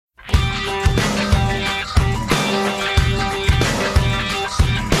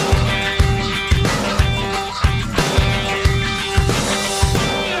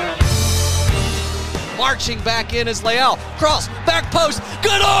marching back in as Leal. Cross, back post,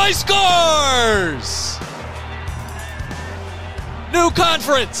 Godoy scores! New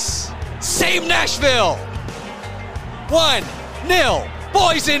conference, same Nashville. 1-0,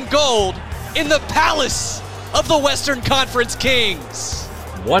 boys in gold in the palace of the Western Conference Kings.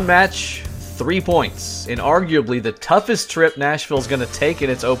 One match, 3 points, in arguably the toughest trip Nashville's going to take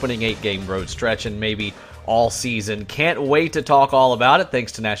in its opening 8-game road stretch and maybe all season. Can't wait to talk all about it.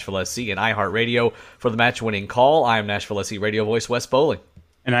 Thanks to Nashville SC and iHeartRadio for the match-winning call. I am Nashville SC radio voice Wes Bowling.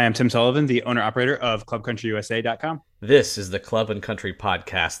 And I am Tim Sullivan, the owner-operator of ClubCountryUSA.com. This is the Club and Country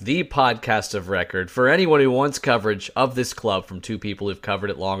Podcast, the podcast of record for anyone who wants coverage of this club from two people who've covered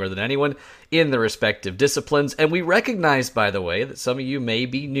it longer than anyone in their respective disciplines. And we recognize, by the way, that some of you may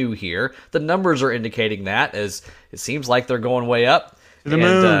be new here. The numbers are indicating that, as it seems like they're going way up. To the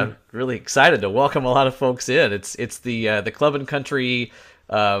moon. Really excited to welcome a lot of folks in. It's the Club and Country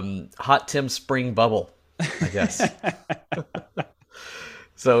Hot Tim Spring Bubble, I guess.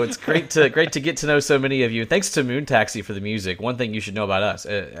 So it's great to get to know so many of you. Thanks to Moon Taxi for the music. One thing you should know about us,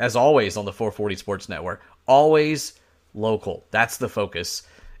 as always on the 440 Sports Network, always local. That's the focus.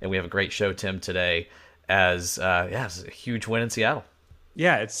 And we have a great show, Tim, today as it's a huge win in Seattle.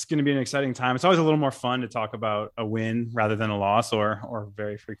 Yeah, it's going to be an exciting time. It's always a little more fun to talk about a win rather than a loss or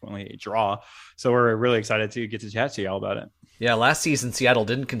very frequently a draw. So we're really excited to get to chat to you all about it. Yeah, last season, Seattle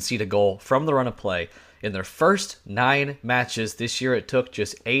didn't concede a goal from the run of play in their first 9 matches. This year, it took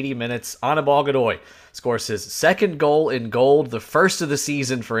just 80 minutes. Anibal Godoy scores his second goal in gold, the first of the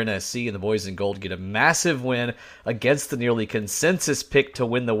season for NSC, and the boys in gold get a massive win against the nearly consensus pick to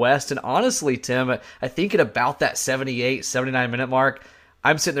win the West. And honestly, Tim, I think at about that 78, 79-minute mark,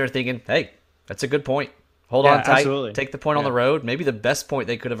 I'm sitting there thinking, hey, that's a good point. Hold on tight, absolutely. Take the point on the road, maybe the best point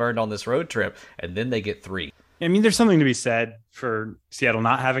they could have earned on this road trip, and then they get 3. I mean, there's something to be said for Seattle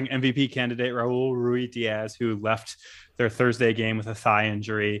not having MVP candidate Raul Ruiz-Diaz, who left their Thursday game with a thigh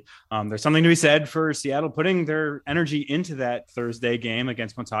injury. There's something to be said for Seattle putting their energy into that Thursday game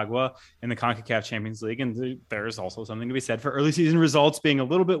against Montagua in the CONCACAF Champions League. And there's also something to be said for early season results being a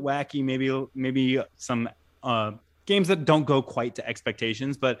little bit wacky, maybe some games that don't go quite to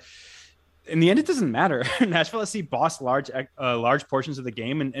expectations, but in the end, it doesn't matter. Nashville SC bossed large portions of the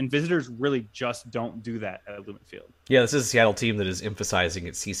game, and visitors really just don't do that at Lumen Field. Yeah, this is a Seattle team that is emphasizing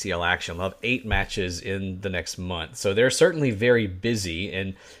its CCL action. They'll have 8 matches in the next month. So they're certainly very busy,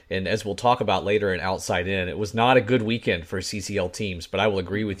 and as we'll talk about later in Outside In, it was not a good weekend for CCL teams, but I will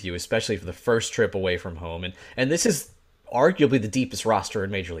agree with you, especially for the first trip away from home. And this is arguably the deepest roster in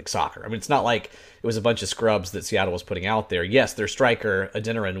Major League Soccer. I mean, it's not like it was a bunch of scrubs that Seattle was putting out there. Yes, their striker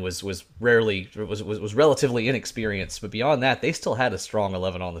Adeniran was relatively inexperienced, but beyond that, they still had a strong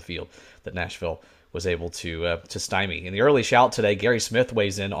 11 on the field that Nashville was able to stymie. In the early shout today, Gary Smith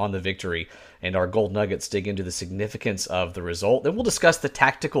weighs in on the victory, and our Gold Nuggets dig into the significance of the result. Then we'll discuss the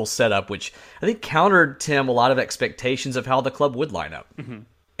tactical setup, which I think countered, Tim, a lot of expectations of how the club would line up. Mm-hmm.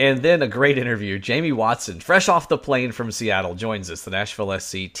 And then a great interview. Jamie Watson, fresh off the plane from Seattle, joins us, the Nashville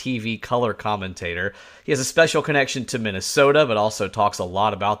SC TV color commentator. He has a special connection to Minnesota, but also talks a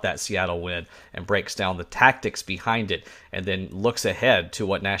lot about that Seattle win and breaks down the tactics behind it, and then looks ahead to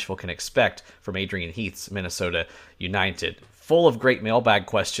what Nashville can expect from Adrian Heath's Minnesota United. Full of great mailbag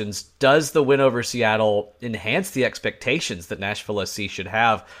questions. Does the win over Seattle enhance the expectations that Nashville SC should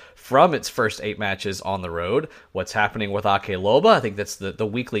have from its first 8 matches on the road? What's happening with Ake Loba? I think that's the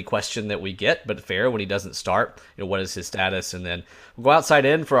weekly question that we get, but fair when he doesn't start. What is his status? And then we'll go outside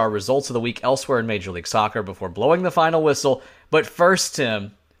in for our results of the week elsewhere in Major League Soccer before blowing the final whistle. But first,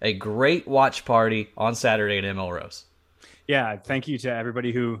 Tim, a great watch party on Saturday at ML Rose. Yeah, thank you to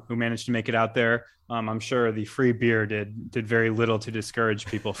everybody who managed to make it out there. I'm sure the free beer did very little to discourage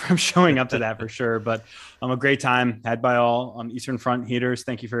people from showing up to that for sure. But a great time had by all Eastern Front heaters.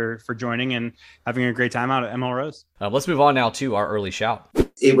 Thank you for joining and having a great time out at ML Rose. Let's move on now to our early shout.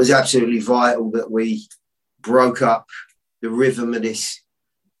 It was absolutely vital that we broke up the rhythm of this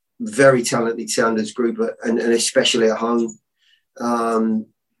very talented Sounders group, and especially at home.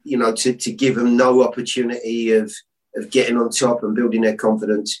 To give them no opportunity of getting on top and building their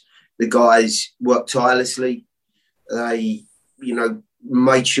confidence. The guys worked tirelessly. They,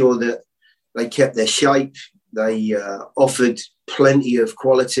 made sure that they kept their shape. They offered plenty of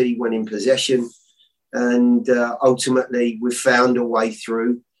quality when in possession. And ultimately, we found a way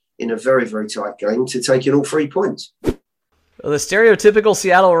through in a very, very tight game to taking all 3 points. The stereotypical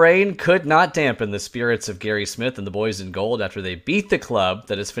Seattle rain could not dampen the spirits of Gary Smith and the boys in gold after they beat the club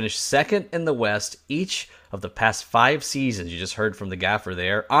that has finished second in the West each of the past 5 seasons. You just heard from the gaffer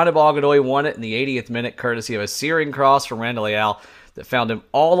there. Anibal Godoy won it in the 80th minute, courtesy of a searing cross from Randall Leal that found him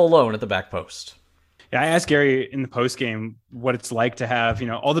all alone at the back post. Yeah, I asked Gary in the post game what it's like to have,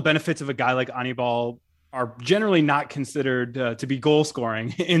 all the benefits of a guy like Anibal are generally not considered to be goal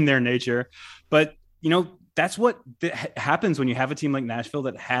scoring in their nature. But, that's what happens when you have a team like Nashville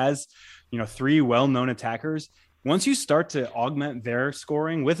that has, 3 well-known attackers. Once you start to augment their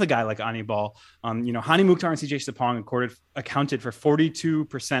scoring with a guy like Anibal, Hani Mukhtar and CJ Sapong accounted for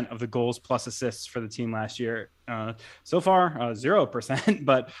 42% of the goals plus assists for the team last year. So far, 0%,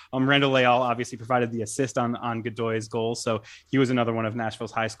 but Randall Leal obviously provided the assist on Godoy's goal. So he was another one of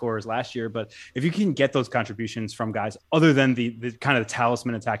Nashville's high scorers last year. But if you can get those contributions from guys other than the kind of the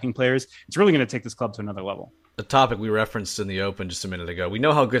talisman attacking players, it's really going to take this club to another level. The topic we referenced in the Open just a minute ago. We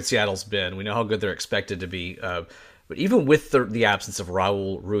know how good Seattle's been. We know how good they're expected to be. But even with the absence of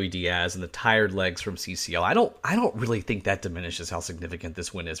Raul Ruidiaz and the tired legs from CCL, I don't really think that diminishes how significant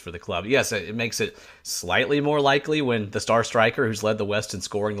this win is for the club. Yes, it makes it slightly more likely when the star striker who's led the West in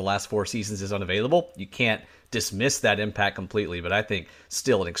scoring the last 4 seasons is unavailable. You can't dismiss that impact completely, but I think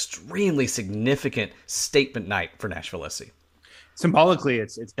still an extremely significant statement night for Nashville SC. Symbolically,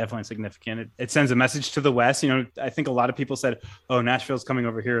 it's definitely significant. It sends a message to the West. I think a lot of people said, "Oh, Nashville's coming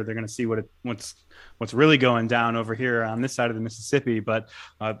over here. They're going to see what's really going down over here on this side of the Mississippi." But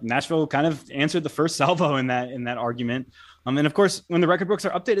Nashville kind of answered the first salvo in that argument. And of course, when the record books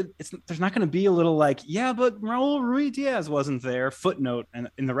are updated, there's not going to be a little like, yeah, but Raul Ruidiaz wasn't there footnote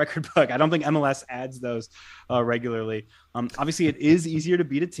in the record book. I don't think MLS adds those regularly. Obviously, it is easier to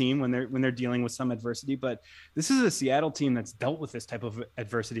beat a team when they're dealing with some adversity, but this is a Seattle team that's dealt with this type of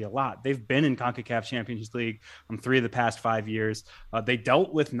adversity a lot. They've been in CONCACAF Champions League 3 of the past 5 years. They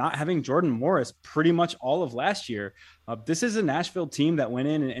dealt with not having Jordan Morris pretty much all of last year. This is a Nashville team that went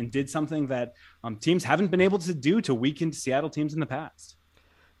in and did something that teams haven't been able to do to weaken Seattle teams in the past.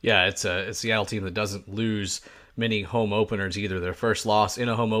 Yeah, it's a Seattle team that doesn't lose many home openers either. Their first loss in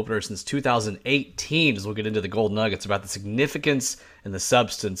a home opener since 2018, as we'll get into the Gold Nuggets, about the significance and the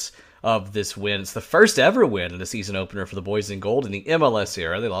substance of this win. It's the first ever win in a season opener for the Boys in Gold in the MLS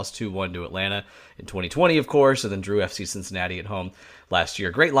era. They lost 2-1 to Atlanta in 2020, of course, and then drew FC Cincinnati at home last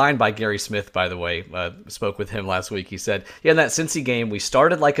year. Great line by Gary Smith, by the way. Spoke with him last week. He said, in that Cincy game, we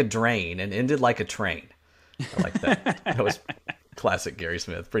started like a drain and ended like a train. I like that. That was classic Gary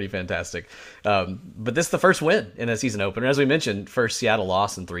Smith. Pretty fantastic. But this is the first win in a season opener. As we mentioned, first Seattle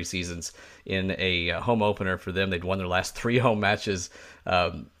loss in 3 seasons in a home opener for them. They'd won their last 3 home matches,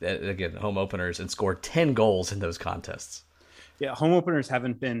 again, home openers, and scored 10 goals in those contests. Yeah, home openers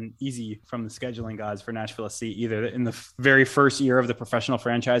haven't been easy from the scheduling gods for Nashville SC either. In the very first year of the professional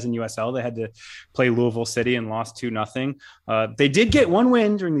franchise in USL, they had to play Louisville City and lost 2-0. They did get 1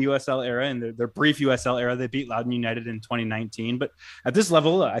 win during the USL era, and their brief USL era, they beat Loudoun United in 2019. But at this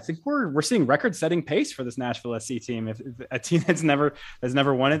level, I think we're seeing record-setting pace for this Nashville SC team. If a team that's never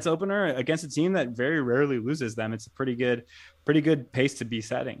won its opener against a team that very rarely loses them, it's a pretty good pace to be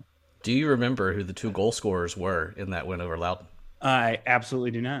setting. Do you remember who the 2 goal scorers were in that win over Loudoun? I absolutely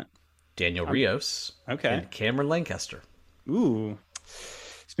do not. Daniel Rios. Okay. And Cameron Lancaster. Ooh.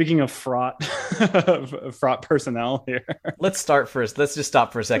 Speaking of fraught personnel here. Let's just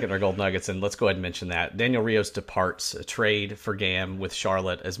stop for a second in our Gold Nuggets and let's go ahead and mention that. Daniel Rios departs, a trade for GAM with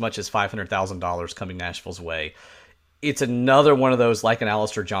Charlotte, as much as $500,000 coming Nashville's way. It's another one of those, like an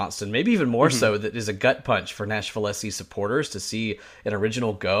Alistair Johnston, maybe even more so, that is a gut punch for Nashville SC supporters to see an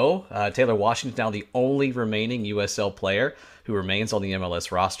original go. Taylor Washington now the only remaining USL player who remains on the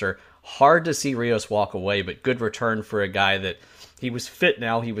MLS roster. Hard to see Rios walk away, but good return for a guy that he was fit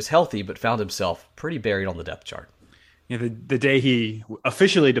now, he was healthy, but found himself pretty buried on the depth chart. Yeah, the day he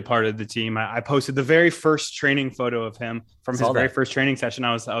officially departed the team, I posted the very first training photo of him from his very first training session.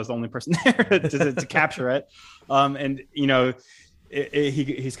 I was the only person there to capture it. And,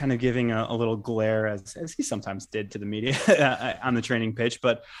 he's kind of giving a little glare as he sometimes did to the media on the training pitch.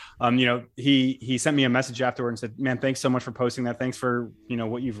 But, he sent me a message afterward and said, man, thanks so much for posting that. Thanks for,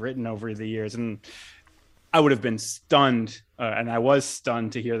 what you've written over the years. And I would have been stunned. And I was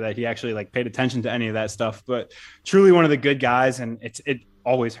stunned to hear that he actually paid attention to any of that stuff, but truly one of the good guys. And it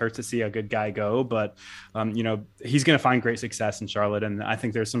always hurts to see a good guy go, but he's going to find great success in Charlotte. And I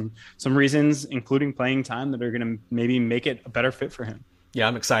think there's some reasons, including playing time, that are going to maybe make it a better fit for him. Yeah,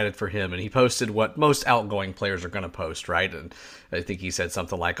 I'm excited for him. And he posted what most outgoing players are going to post, right? And I think he said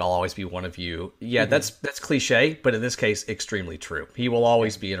something like, I'll always be one of you. Yeah, that's cliche, but in this case, extremely true. He will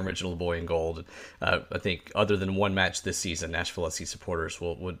always be an original boy in gold. I think other than one match this season, Nashville SC supporters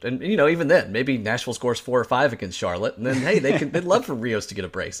would, and even then, maybe Nashville scores 4 or 5 against Charlotte. And then, hey, they'd love for Rios to get a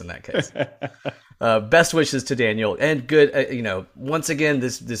brace in that case. Best wishes to Daniel, and good, once again,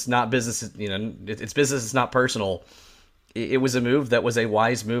 this not business, it's business, it's not personal. it was a move that was a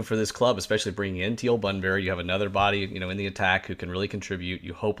wise move for this club, especially bringing in Teal Bunbury. You have another body, in the attack who can really contribute.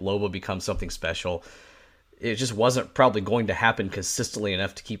 You hope Loba becomes something special. It just wasn't probably going to happen consistently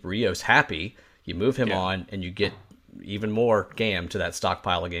enough to keep Rios happy. You move him on, and you get even more GAM to that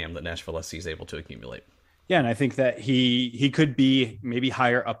stockpile of GAM that Nashville SC is able to accumulate. Yeah, and I think that he could be maybe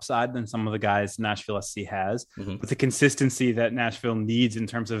higher upside than some of the guys Nashville SC has, with the consistency that Nashville needs in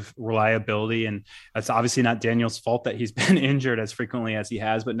terms of reliability. And it's obviously not Daniel's fault that he's been injured as frequently as he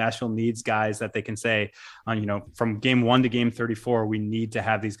has, but Nashville needs guys that they can say, from game 1 to game 34, we need to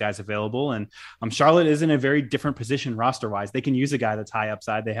have these guys available. And Charlotte is in a very different position roster-wise. They can use a guy that's high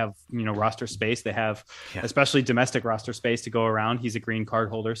upside. They have, roster space. They have especially domestic roster space to go around. He's a green card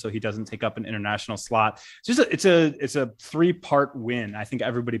holder, so he doesn't take up an international slot. It's a 3-part win. I think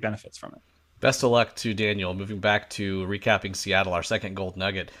everybody benefits from it. Best of luck to Daniel. Moving back to recapping Seattle, our second gold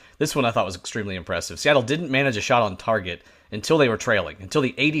nugget. This one I thought was extremely impressive. Seattle didn't manage a shot on target until they were trailing, until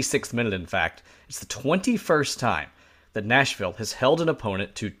the 86th minute, in fact. It's the 21st time that Nashville has held an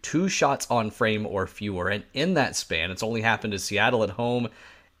opponent to 2 shots on frame or fewer. And in that span, it's only happened to Seattle at home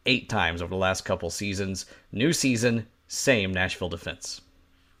 8 times over the last couple seasons. New season, same Nashville defense.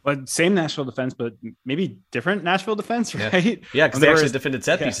 But same Nashville defense, but maybe different Nashville defense, right? Yeah, because they actually defended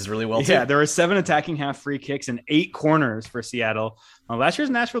set pieces really well, too. Yeah, there were 7 attacking half free kicks and 8 corners for Seattle. Last year's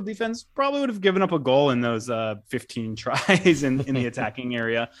Nashville defense probably would have given up a goal in those 15 tries in the attacking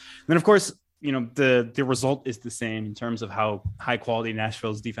area. And then, of course, the result is the same in terms of how high quality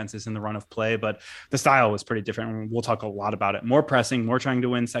Nashville's defense is in the run of play, but the style was pretty different. We'll talk a lot about it. More pressing, more trying to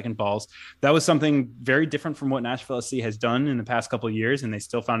win second balls. That was something very different from what Nashville SC has done in the past couple of years, and they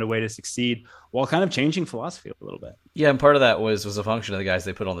still found a way to succeed while kind of changing philosophy a little bit. Yeah, and part of that was a function of the guys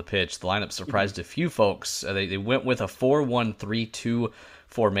they put on the pitch. The lineup surprised a few folks. They went with a 4-1-3-2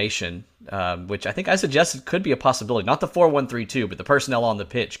 formation, which I think I suggested could be a possibility. Not the 4-1-3-2, but the personnel on the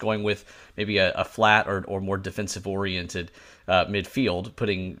pitch going with maybe a flat or more defensive-oriented midfield,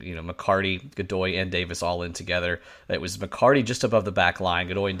 putting McCarty, Godoy, and Davis all in together. It was McCarty just above the back line,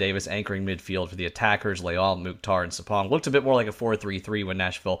 Godoy and Davis anchoring midfield for the attackers, Leal, Mukhtar, and Sapong. Looked a bit more like a 4-3-3 when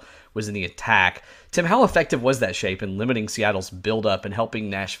Nashville was in the attack. Tim, how effective was that shape in limiting Seattle's build-up and helping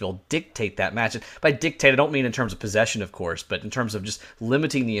Nashville dictate that match? By dictate, I don't mean in terms of possession, of course, but in terms of just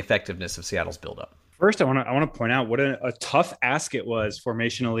limiting the effectiveness of Seattle's build-up. First, I want to point out what a tough ask it was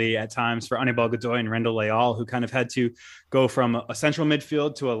formationally at times for Anibal Godoy and Rendell Leal, who kind of had to go from a central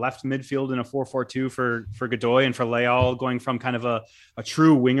midfield to a left midfield in a 4-4-2 for Godoy, and for Leal going from kind of a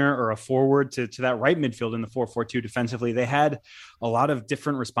true winger or a forward to that right midfield in the 4-4-2 defensively. They had a lot of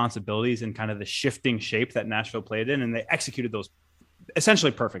different responsibilities in kind of the shifting shape that Nashville played in, and they executed those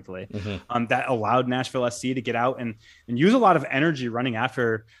essentially perfectly. That allowed Nashville SC to get out and use a lot of energy running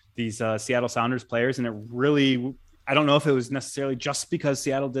after these Seattle Sounders players. And it really, I don't know if it was necessarily just because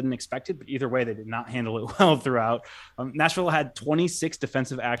Seattle didn't expect it, but either way, they did not handle it well throughout. Nashville had 26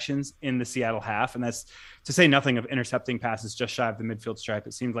 defensive actions in the Seattle half, and that's to say nothing of intercepting passes just shy of the midfield stripe.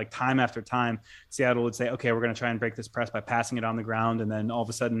 It seemed like time after time, Seattle would say, okay, we're going to try and break this press by passing it on the ground. And then all of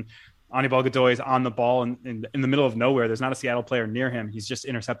a sudden, Anibal Godoy is on the ball in the middle of nowhere. There's not a Seattle player near him. He's just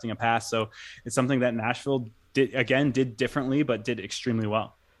intercepting a pass. So it's something that Nashville did differently, but did extremely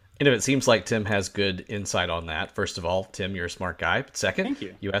well. And it seems like Tim has good insight on that. First of all, Tim, you're a smart guy. Second, thank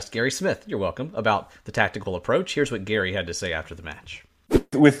you. You asked Gary Smith, you're welcome, about the tactical approach. Here's what Gary had to say after the match.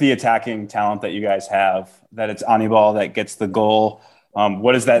 With the attacking talent that you guys have, that it's Anibal that gets the goal,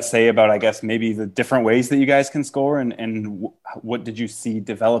 what does that say about, I guess, maybe the different ways that you guys can score? And what did you see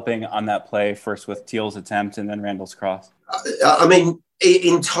developing on that play, first with Teal's attempt and then Randall's cross? I mean,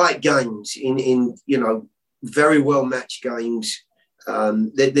 in tight games, in very well-matched games,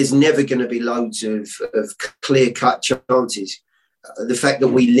 there's never going to be loads of clear-cut chances. The fact that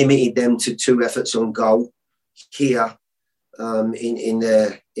we limited them to 2 efforts on goal here in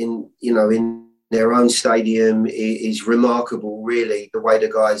their own stadium is remarkable, really, the way the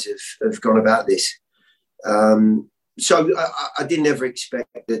guys have gone about this. So I didn't ever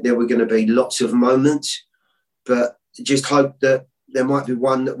expect that there were going to be lots of moments, but just hope that there might be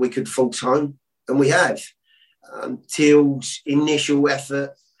one that we could force home, and we have. Teal's initial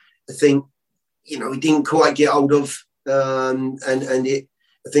effort, I think, he didn't quite get hold of, and it,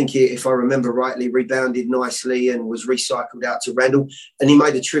 I think, if I remember rightly, rebounded nicely and was recycled out to Randall, and he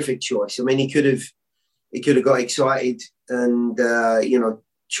made a terrific choice. I mean, he could have got excited and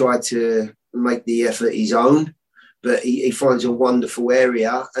tried to make the effort his own, but he finds a wonderful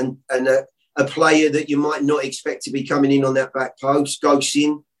area and a player that you might not expect to be coming in on that back post goes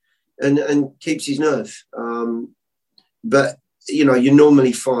in and keeps his nerve. But you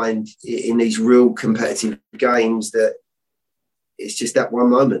normally find in these real competitive games that it's just that one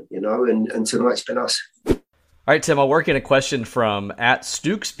moment, and tonight's been us. All right, Tim, I'll work in a question from at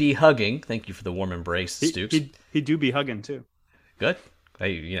Stooks Be Hugging. Thank you for the warm embrace, Stooks. He do be hugging too. Good.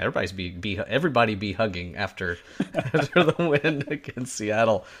 Hey, everybody be hugging after the win against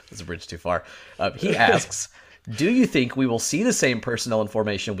Seattle. That's a bridge too far. He asks, do you think we will see the same personnel and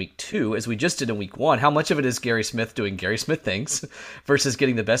formation week 2 as we just did in week 1? How much of it is Gary Smith doing Gary Smith things versus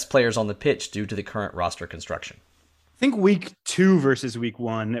getting the best players on the pitch due to the current roster construction? I think week 2 versus week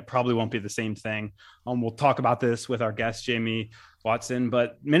 1, it probably won't be the same thing. We'll talk about this with our guest, Jamie Watson,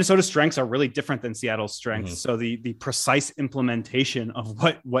 but Minnesota's strengths are really different than Seattle's strengths. So the precise implementation of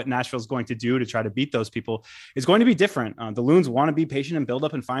what Nashville's going to do to try to beat those people is going to be different. The Loons want to be patient and build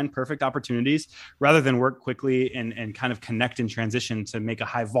up and find perfect opportunities rather than work quickly and kind of connect and transition to make a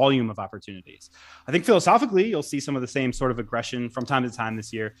high volume of opportunities. I think philosophically, you'll see some of the same sort of aggression from time to time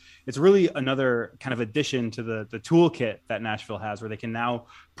this year. It's really another kind of addition to the toolkit that Nashville has, where they can now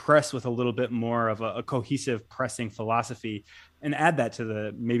press with a little bit more of a cohesive pressing philosophy, and add that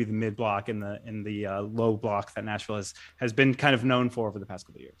to maybe the mid block and the low block that Nashville has been kind of known for over the past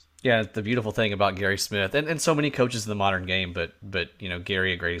couple of years. Yeah, the beautiful thing about Gary Smith and so many coaches in the modern game, but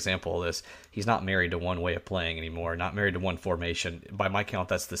Gary, a great example of this. He's not married to one way of playing anymore, not married to one formation. By my count,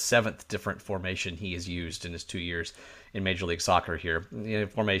 that's the 7th different formation he has used in his 2 years in Major League Soccer here.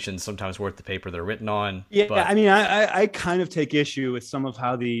 Formations sometimes worth the paper they're written on. Yeah, but I mean, I kind of take issue with some of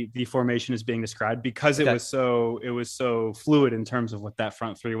how the formation is being described because it was so fluid in terms of what that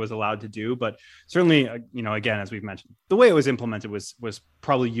front three was allowed to do. But certainly, again, as we've mentioned, the way it was implemented was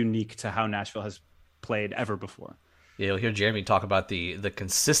probably unique to how Nashville has played ever before. Yeah, you'll hear Jeremy talk about the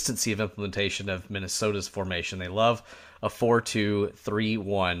consistency of implementation of Minnesota's formation. They love a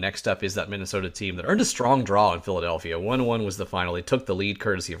 4-2-3-1. Next up is that Minnesota team that earned a strong draw in Philadelphia. 1-1 was the final. They took the lead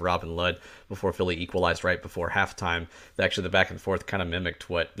courtesy of Robin Ludd before Philly equalized right before halftime. Actually, the back and forth kind of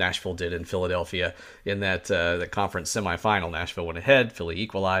mimicked what Nashville did in Philadelphia in that the conference semifinal. Nashville went ahead, Philly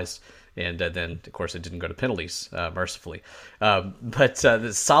equalized. And then, of course, it didn't go to penalties, mercifully. But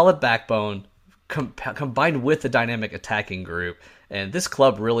the solid backbone combined with the dynamic attacking group. And this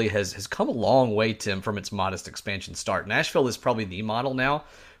club really has come a long way, Tim, from its modest expansion start. Nashville is probably the model now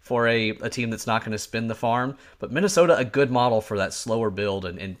for a team that's not going to spin the farm. But Minnesota, a good model for that slower build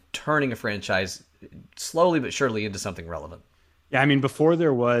and turning a franchise slowly but surely into something relevant. Yeah, I mean, before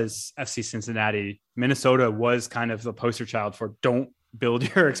there was FC Cincinnati, Minnesota was kind of the poster child for don't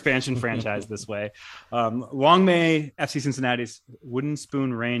build your expansion franchise this way. Long may FC Cincinnati's wooden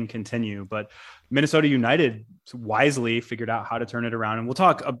spoon reign continue, but Minnesota United wisely figured out how to turn it around. And we'll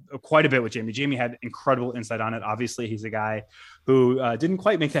talk quite a bit with Jamie. Jamie had incredible insight on it. Obviously, he's a guy who didn't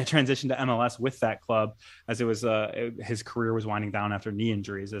quite make that transition to MLS with that club, as it was his career was winding down after knee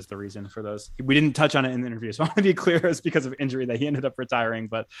injuries as the reason for those. We didn't touch on it in the interview, so I want to be clear, it's because of injury that he ended up retiring.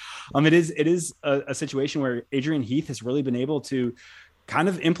 But it is a situation where Adrian Heath has really been able to kind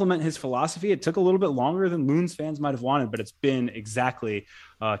of implement his philosophy. It took a little bit longer than Loons fans might have wanted, but it's been exactly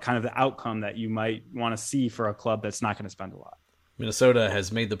kind of the outcome that you might want to see for a club that's not going to spend a lot. Minnesota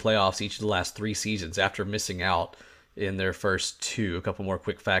has made the playoffs each of the last 3 seasons after missing out in their first 2. A couple more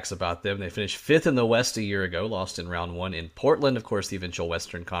quick facts about them. They finished 5th in the West a year ago, lost in round 1 in Portland, of course, the eventual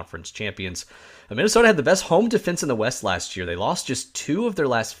Western Conference champions. Minnesota had the best home defense in the West last year. They lost just 2 of their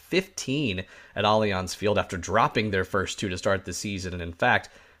last 15 at Allianz Field after dropping their first 2 to start the season. And in fact,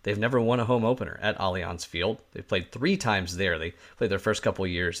 they've never won a home opener at Allianz Field. They've played 3 times there. They played their first couple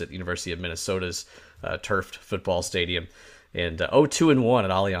of years at the University of Minnesota's turfed football stadium. And 0-2-1 at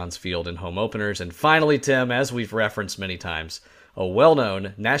Allianz Field in home openers. And finally, Tim, as we've referenced many times, a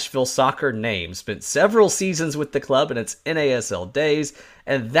well-known Nashville soccer name spent several seasons with the club in its NASL days,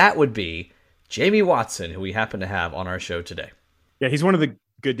 and that would be Jamie Watson, who we happen to have on our show today. Yeah, he's one of the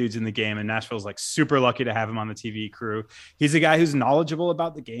good dudes in the game, and Nashville's like super lucky to have him on the TV crew. He's a guy who's knowledgeable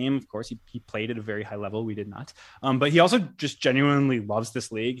about the game. Of course, he played at a very high level. We did not. But he also just genuinely loves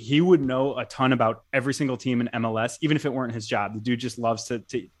this league. He would know a ton about every single team in MLS, even if it weren't his job. The dude just loves to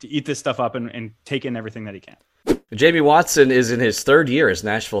eat this stuff up and take in everything that he can. Jamie Watson is in his 3rd year as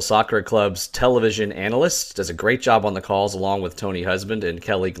Nashville Soccer Club's television analyst. Does a great job on the calls along with Tony Husband and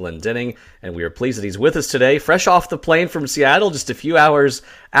Kelly Glendenning. And we are pleased that he's with us today, fresh off the plane from Seattle, just a few hours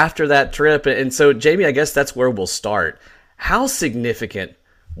after that trip. And so, Jamie, I guess that's where we'll start. How significant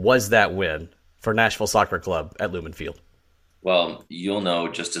was that win for Nashville Soccer Club at Lumen Field? Well, you'll know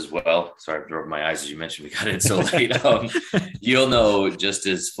just as well. Sorry for rubbing my eyes as you mentioned. We got in so late. You'll know just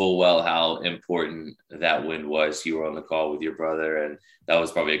as full well how important that win was. You were on the call with your brother, and that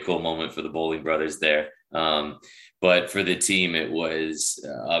was probably a cool moment for the Bowling brothers there. But for the team, it was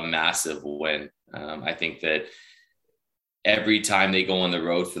a massive win. I think that every time they go on the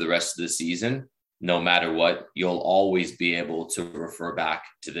road for the rest of the season, no matter what, you'll always be able to refer back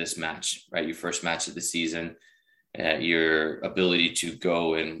to this match, right? Your first match of the season, your ability to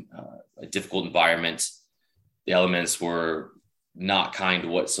go in a difficult environment. The elements were not kind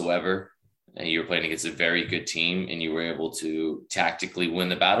whatsoever. And you were playing against a very good team, and you were able to tactically win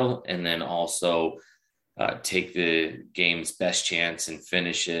the battle, and then also take the game's best chance and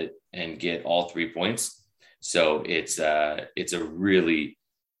finish it and get all 3 points. So it's a really,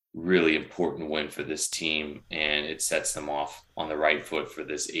 really important win for this team, and it sets them off on the right foot for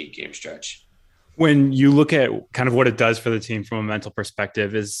this 8-game stretch. When you look at kind of what it does for the team from a mental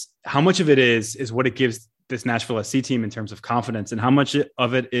perspective, is how much of it is what it gives this Nashville SC team in terms of confidence, and how much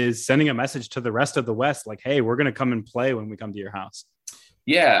of it is sending a message to the rest of the West, like, hey, we're going to come and play when we come to your house?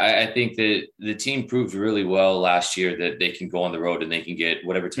 Yeah, I think that the team proved really well last year that they can go on the road and they can get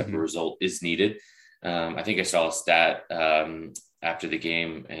whatever type of result is needed. I think I saw a stat after the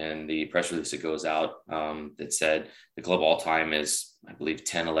game and the press release that goes out that said the club all time is, I believe,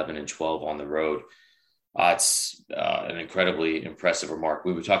 10, 11, and 12 on the road. It's an incredibly impressive remark.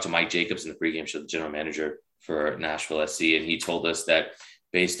 We would talk to Mike Jacobs in the pregame show, the general manager for Nashville SC, and he told us that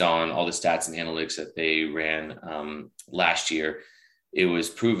based on all the stats and analytics that they ran last year, it was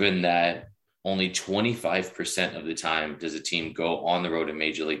proven that only 25% of the time does a team go on the road in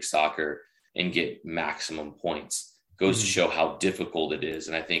Major League Soccer and get maximum points. Goes to show how difficult it is.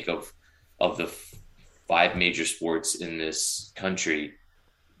 And I think of the 5 major sports in this country,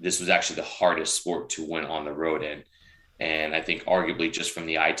 this was actually the hardest sport to win on the road in. And I think arguably just from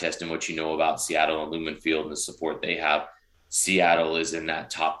the eye test and what you know about Seattle and Lumen Field and the support they have, Seattle is in that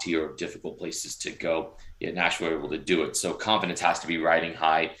top tier of difficult places to go. Yet Nashville were able to do it. So confidence has to be riding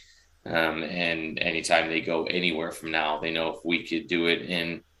high. And anytime they go anywhere from now, they know if we could do it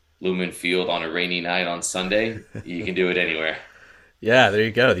in Lumen Field on a rainy night on Sunday, you can do it anywhere. Yeah, there you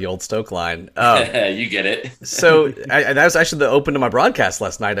go. The old Stoke line. You get it. So that was actually the open to my broadcast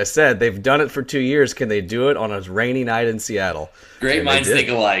last night. I said, they've done it for 2 years. Can they do it on a rainy night in Seattle? Great minds think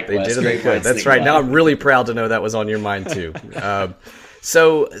alike. They Wes. did Great it good. That's right. Now I'm really proud to know that was on your mind too.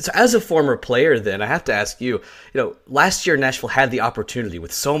 So as a former player, then I have to ask you, last year Nashville had the opportunity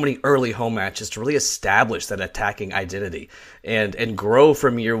with so many early home matches to really establish that attacking identity and grow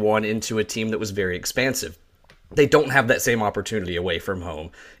from year one into a team that was very expansive. They don't have that same opportunity away from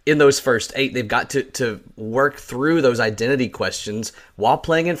home. In those first 8, they've got to work through those identity questions while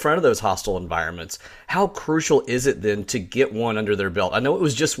playing in front of those hostile environments. How crucial is it then to get one under their belt? I know it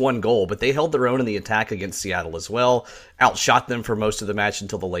was just 1 goal, but they held their own in the attack against Seattle as well, outshot them for most of the match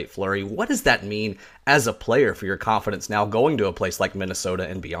until the late flurry. What does that mean as a player for your confidence now going to a place like Minnesota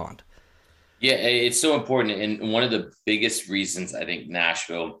and beyond? Yeah, it's so important. And one of the biggest reasons I think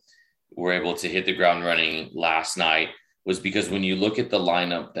Nashville were able to hit the ground running last night was because when you look at the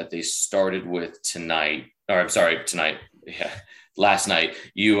lineup that they started with last night,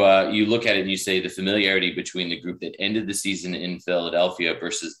 you look at it and you say the familiarity between the group that ended the season in Philadelphia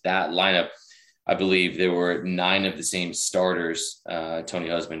versus that lineup. I believe there were 9 of the same starters. Tony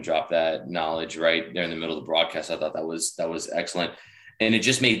Husband dropped that knowledge right there in the middle of the broadcast. I thought that was excellent. And it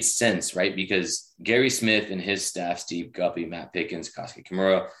just made sense, right? Because Gary Smith and his staff, Steve Guppy, Matt Pickens, Kosuke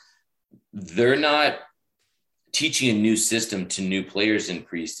Kimura, they're not teaching a new system to new players in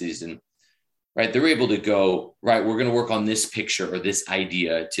preseason, right? They're able to go, right, we're going to work on this picture or this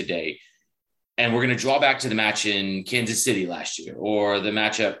idea today. And we're going to draw back to the match in Kansas City last year or the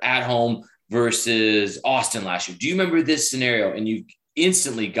matchup at home versus Austin last year. Do you remember this scenario? And you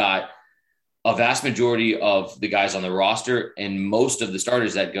instantly got a vast majority of the guys on the roster and most of the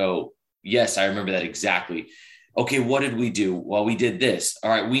starters that go, yes, I remember that exactly. Okay, what did we do? Well, we did this. All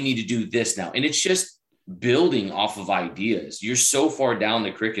right, we need to do this now. And it's just building off of ideas. You're so far down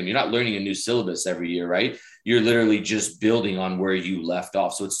the curriculum. You're not learning a new syllabus every year, right? You're literally just building on where you left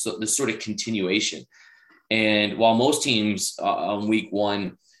off. So it's this sort of continuation. And while most teams on week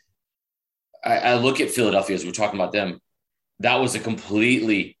 1, I look at Philadelphia as we're talking about them, that was a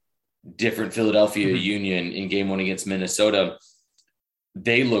completely different Philadelphia Union in game 1 against Minnesota.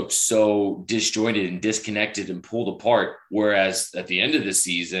 They looked so disjointed and disconnected and pulled apart. Whereas at the end of the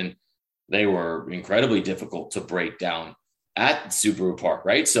season, they were incredibly difficult to break down at Subaru Park,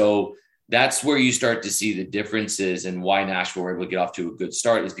 right? So that's where you start to see the differences and why Nashville were able to get off to a good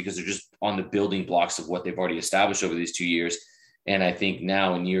start is because they're just on the building blocks of what they've already established over these 2 years. And I think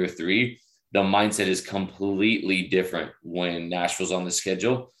now in year 3, the mindset is completely different when Nashville's on the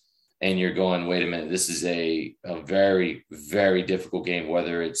schedule. And you're going, wait a minute, this is a very, very difficult game,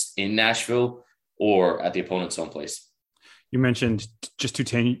 whether it's in Nashville or at the opponent's home place. You mentioned just to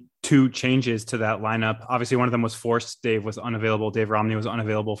two changes to that lineup. Obviously, one of them was forced. Dave was unavailable. Dave Romney was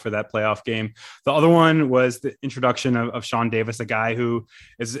unavailable for that playoff game. The other one was the introduction of Sean Davis, a guy who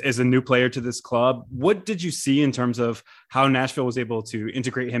is a new player to this club. What did you see in terms of how Nashville was able to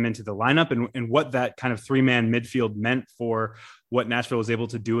integrate him into the lineup and what that kind of three-man midfield meant for what Nashville was able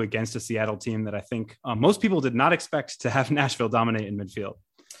to do against a Seattle team that I think most people did not expect to have Nashville dominate in midfield?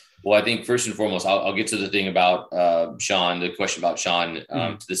 Well, I think first and foremost, I'll get to the thing about Sean, the question about Sean,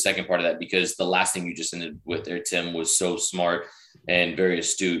 to the second part of that, because the last thing you just ended with there, Tim, was so smart and very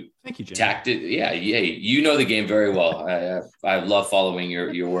astute. Thank you, Jim. Yeah, you know the game very well. I love following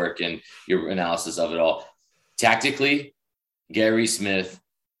your work and your analysis of it all. Tactically, Gary Smith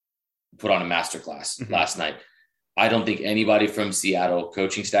put on a masterclass last night. I don't think anybody from Seattle,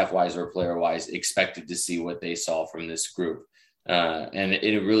 coaching staff-wise or player-wise, expected to see what they saw from this group. And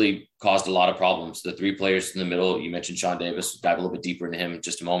it really caused a lot of problems. The three players in the middle, you mentioned Sean Davis, dive a little bit deeper into him in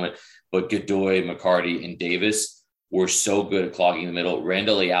just a moment, but Godoy, McCarty, and Davis were so good at clogging the middle.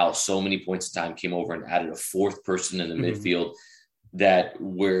 Randall Leal, so many points of time, came over and added a fourth person in the midfield, that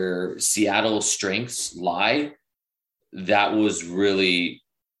where Seattle's strengths lie, that was really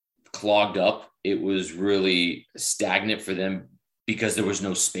clogged up. It was really stagnant for them because there was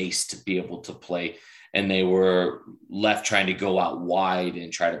no space to be able to play. And they were left trying to go out wide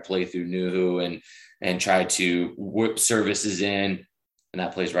and try to play through Nuhu and try to whip services in. And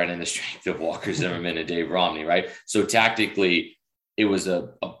that plays right in the strength of Walker Zimmerman and Dave Romney, right? So tactically, it was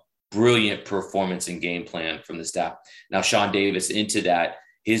a brilliant performance and game plan from the staff. Now, Sean Davis, into that,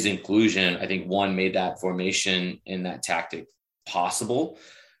 his inclusion, I think, one, made that formation and that tactic possible,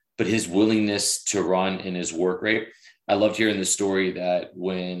 but his willingness to run and his work rate. I loved hearing the story that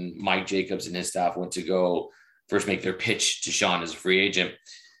when Mike Jacobs and his staff went to go first make their pitch to Sean as a free agent,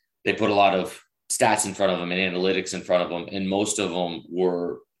 they put a lot of stats in front of him and analytics in front of him. And most of them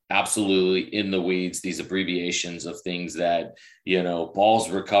were absolutely in the weeds, these abbreviations of things that, balls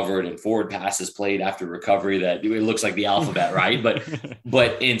recovered and forward passes played after recovery, that it looks like the alphabet, right?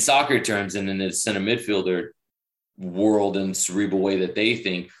 But in soccer terms and in the center midfielder world and cerebral way that they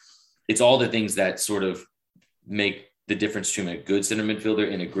think, it's all the things that sort of make the difference between a good center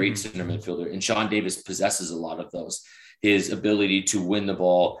midfielder and a great center midfielder. And Sean Davis possesses a lot of those. His ability to win the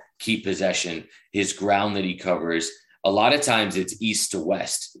ball, keep possession, his ground that he covers. A lot of times it's east to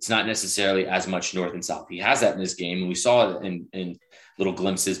west. It's not necessarily as much north and south. He has that in this game, and we saw it in little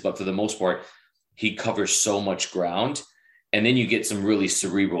glimpses, but for the most part, he covers so much ground. And then you get some really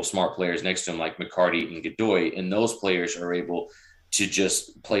cerebral, smart players next to him like McCarty and Godoy, and those players are able to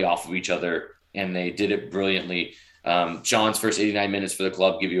just play off of each other, and they did it brilliantly. Sean's first 89 minutes for the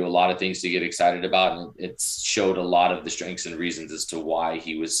club give you a lot of things to get excited about, and it showed a lot of the strengths and reasons as to why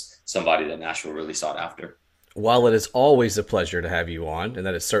he was somebody that Nashville really sought after. While it is always a pleasure to have you on, and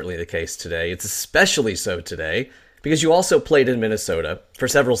that is certainly the case today, it's especially so today because you also played in Minnesota for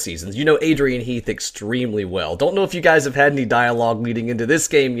several seasons. You know Adrian Heath extremely well. Don't know if you guys have had any dialogue leading into this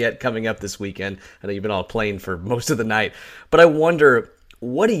game yet coming up this weekend. I know you've been on a plane for most of the night, but I wonder,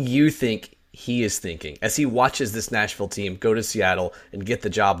 what do you think he is thinking as he watches this Nashville team go to Seattle and get the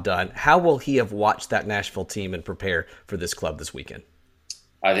job done? How will he have watched that Nashville team and prepare for this club this weekend?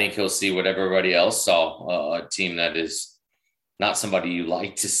 I think he'll see what everybody else saw, a team that is not somebody you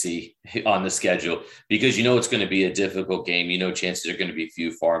like to see on the schedule, because it's going to be a difficult game. Chances are going to be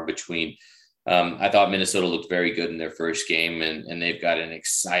few, far in between. I thought Minnesota looked very good in their first game, and they've got an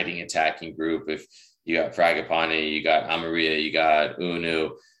exciting attacking group. If you got Fragapane, you got Amaria, you got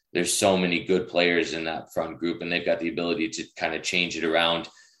Unu, there's so many good players in that front group, and they've got the ability to kind of change it around.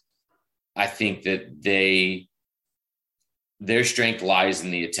 I think that their strength lies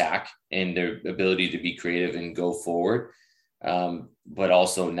in the attack and their ability to be creative and go forward. But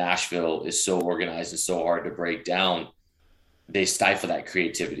also Nashville is so organized and so hard to break down. They stifle that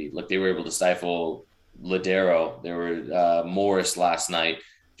creativity. Look, they were able to stifle Ladero. There were Morris last night,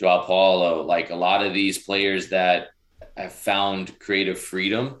 Joao Paulo, like a lot of these players that have found creative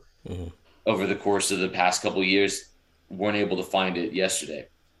freedom over the course of the past couple of years weren't able to find it yesterday.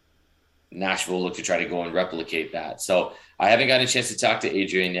 Nashville look to try to go and replicate that. So I haven't gotten a chance to talk to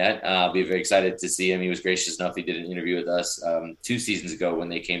Adrian yet. I'll be very excited to see him. He was gracious enough. He did an interview with us 2 seasons ago when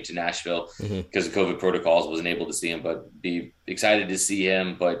they came to Nashville because of COVID protocols. Wasn't able to see him, but be excited to see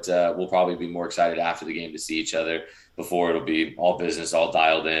him. But we'll probably be more excited after the game to see each other. Before, it'll be all business, all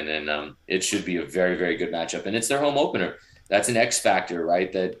dialed in, and it should be a very, very good matchup. And it's their home opener. That's an X factor,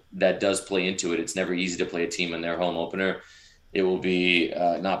 right? That does play into it. It's never easy to play a team in their home opener. It will be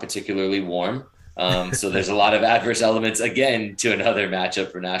not particularly warm. So there's a lot of adverse elements, again, to another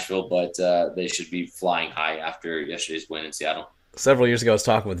matchup for Nashville, but they should be flying high after yesterday's win in Seattle. Several years ago, I was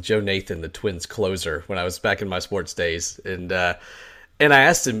talking with Joe Nathan, the Twins closer, when I was back in my sports days, and I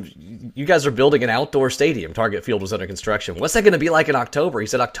asked him, "You guys are building an outdoor stadium. Target Field was under construction. What's that going to be like in October?" He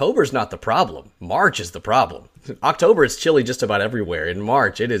said, "October's not the problem. March is the problem. October is chilly just about everywhere. In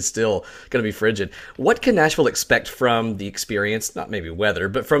March, it is still going to be frigid." What can Nashville expect from the experience, not maybe weather,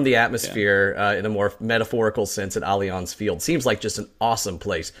 but from the atmosphere in a more metaphorical sense at Allianz Field? Seems like just an awesome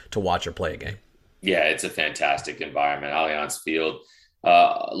place to watch or play a game. Yeah, it's a fantastic environment. Allianz Field,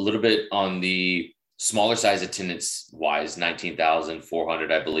 a little bit on the smaller size attendance wise,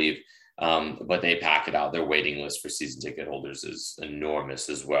 19,400, I believe. But they pack it out. Their waiting list for season ticket holders is enormous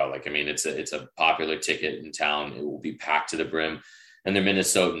as well. Like, I mean, it's a popular ticket in town. It will be packed to the brim, and they're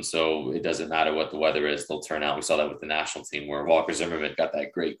Minnesotan, so it doesn't matter what the weather is. They'll turn out. We saw that with the national team where Walker Zimmerman got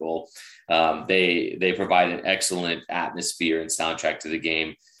that great goal. They provide an excellent atmosphere and soundtrack to the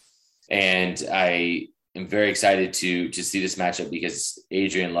game. And I am very excited to see this matchup because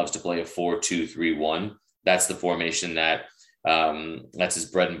Adrian loves to play a 4-2-3-1. That's the formation that's his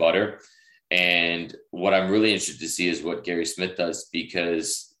bread and butter. And what I'm really interested to see is what Gary Smith does,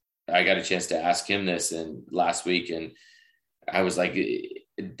 because I got a chance to ask him this last week, and I was like,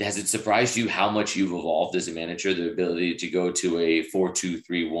 has it surprised you how much you've evolved as a manager? The ability to go to a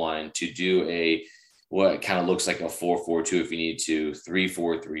 4-2-3-1, to do what kind of looks like a 4-4-2 if you need to,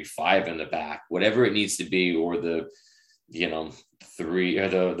 3-4-3-5 in the back, whatever it needs to be, or the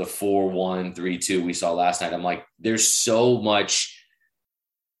 4-1-3-2 we saw last night. I'm like, there's so much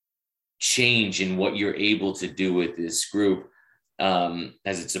change in what you're able to do with this group.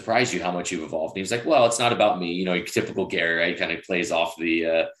 Has it surprised you how much you've evolved? And he was like, well, it's not about me. Your typical Gary, right? He kind of plays off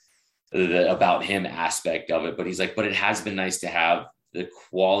the about him aspect of it. But he's like, but it has been nice to have the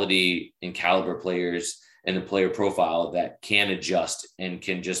quality and caliber players and the player profile that can adjust and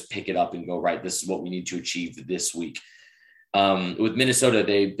can just pick it up and go, right, this is what we need to achieve this week. With Minnesota,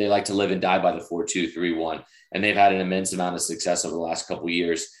 they like to live and die by the 4-2-3-1, and they've had an immense amount of success over the last couple of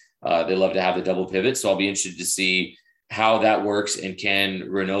years. They love to have the double pivot, so I'll be interested to see how that works. And can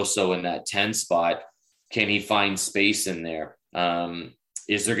Reynoso in that 10 spot, can he find space in there?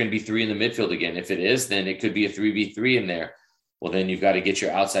 Is there going to be 3 in the midfield again? If it is, then it could be a 3v3 in there. Well, then you've got to get your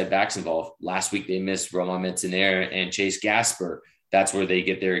outside backs involved. Last week, they missed Romain Métanire and Chase Gasper. That's where they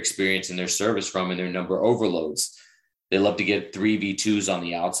get their experience and their service from and their number overloads. They love to get 3v2s on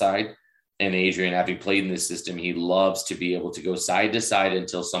the outside. And Adrian, having played in this system, he loves to be able to go side to side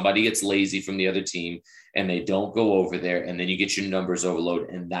until somebody gets lazy from the other team and they don't go over there. And then you get your numbers overload,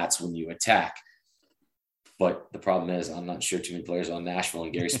 and that's when you attack. But the problem is, I'm not sure too many players on Nashville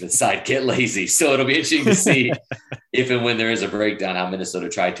and Gary Smith's side get lazy. So it'll be interesting to see if and when there is a breakdown, how Minnesota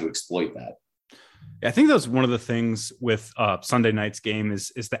tried to exploit that. Yeah, I think that was one of the things with Sunday night's game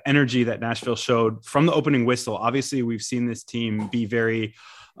is the energy that Nashville showed from the opening whistle. Obviously, we've seen this team be very,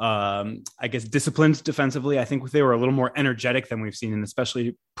 disciplined defensively. I think they were a little more energetic than we've seen, and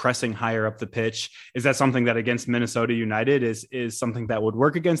especially pressing higher up the pitch. Is that something that against Minnesota United is something that would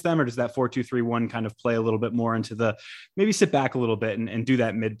work against them, or does that 4-2-3-1 kind of play a little bit more into the maybe sit back a little bit and do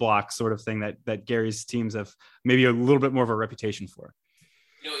that mid block sort of thing that Gary's teams have maybe a little bit more of a reputation for?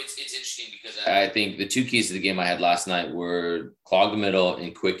 It's interesting because I think the 2 keys to the game I had last night were clog the middle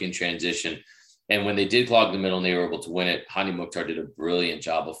and quick in transition. And when they did clog the middle and they were able to win it, Hany Mukhtar did a brilliant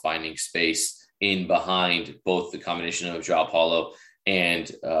job of finding space in behind both the combination of João Paulo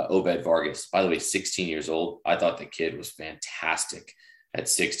and Obed Vargas. By the way, 16 years old. I thought the kid was fantastic at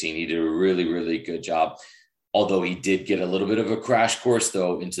 16. He did a really, really good job. Although he did get a little bit of a crash course,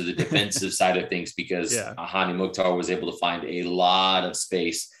 though, into the defensive side of things, because Hany Mukhtar was able to find a lot of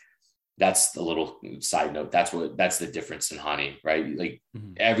space. That's the little side note. That's the difference in Hany, right? Like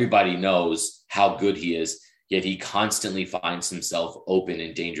everybody knows how good he is, yet he constantly finds himself open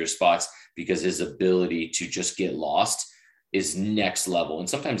in dangerous spots because his ability to just get lost is next level. And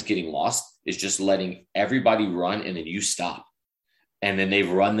sometimes getting lost is just letting everybody run and then you stop. And then they've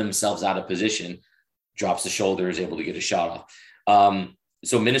run themselves out of position, drops the shoulder, is able to get a shot off.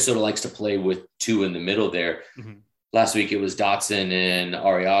 So Minnesota likes to play with 2 in the middle there. Last week, it was Dotson and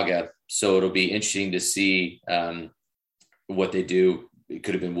Arriaga. So it'll be interesting to see what they do. It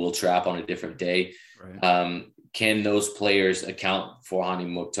could have been Will Trapp on a different day. Right. Can those players account for Hany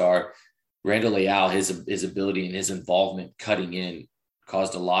Mukhtar? Randall Leal, his ability and his involvement cutting in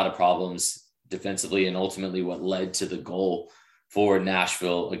caused a lot of problems defensively, and ultimately what led to the goal for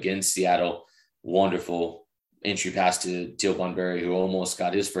Nashville against Seattle. Wonderful entry pass to Teal Bunbury, who almost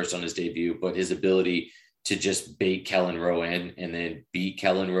got his first on his debut, but his ability to just bait Kellen Rowe in and then beat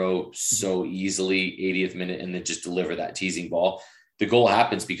Kellen Rowe so easily, 80th minute, and then just deliver that teasing ball. The goal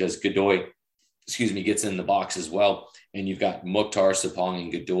happens because Godoy gets in the box as well. And you've got Mukhtar, Sapong,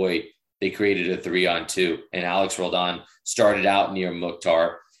 and Godoy. They created a 3-on-2, and Alex Roldan started out near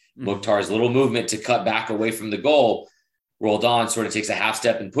Mukhtar. Mukhtar's little movement to cut back away from the goal, Roldan sort of takes a half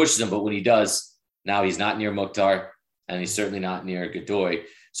step and pushes him. But when he does, now he's not near Mukhtar, and he's certainly not near Godoy.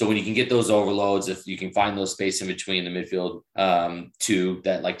 So when you can get those overloads, if you can find those space in between the midfield two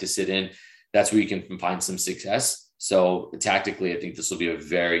that like to sit in, that's where you can find some success. So tactically, I think this will be a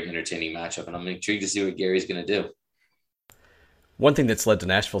very entertaining matchup, and I'm intrigued to see what Gary's going to do. One thing that's led to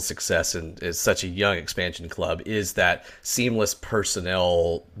Nashville's success and is such a young expansion club is that seamless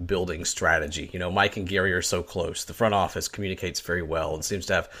personnel building strategy. You know, Mike and Gary are so close. The front office communicates very well and seems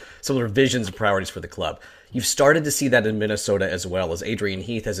to have similar visions and priorities for the club. You've started to see that in Minnesota as well, as Adrian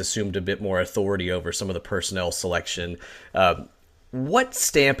Heath has assumed a bit more authority over some of the personnel selection. What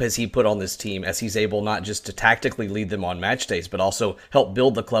stamp has he put on this team as he's able not just to tactically lead them on match days, but also help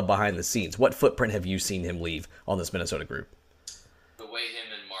build the club behind the scenes? What footprint have you seen him leave on this Minnesota group? The way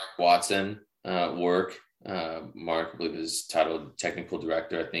him and Mark Watson work, Mark, I believe, is titled technical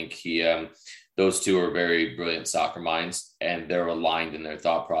director. I think those two are very brilliant soccer minds, and they're aligned in their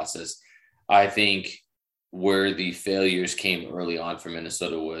thought process. I think where the failures came early on for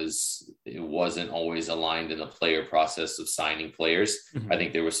Minnesota was it wasn't always aligned in the player process of signing players. Mm-hmm. I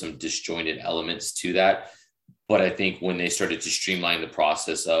think there were some disjointed elements to that. But I think when they started to streamline the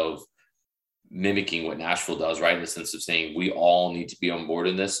process of mimicking what Nashville does, right, in the sense of saying we all need to be on board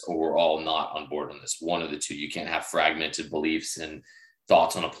in this or we're all not on board on this. One of the two. You can't have fragmented beliefs and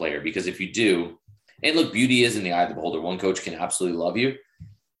thoughts on a player, because if you do, and look, beauty is in the eye of the beholder. One coach can absolutely love you,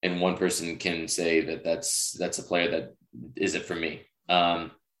 and one person can say that that's a player that isn't for me. As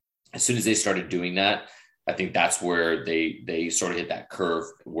soon as they started doing that, I think that's where they sort of hit that curve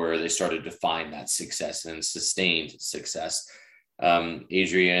where they started to find that success and sustained success.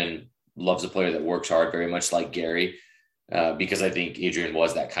 Adrian loves a player that works hard, very much like Gary, because I think Adrian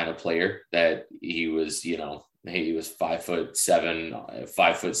was that kind of player that he was, he was 5'7",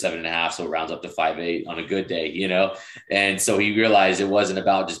 5'7.5", so it rounds up to 5'8" on a good day, and so he realized it wasn't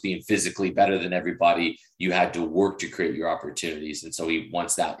about just being physically better than everybody. You had to work to create your opportunities, and so he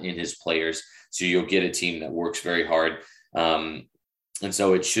wants that in his players. So you'll get a team that works very hard, and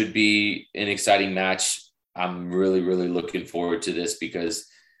so it should be an exciting match. I'm really, really looking forward to this because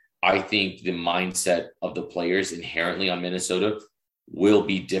I think the mindset of the players inherently on Minnesota will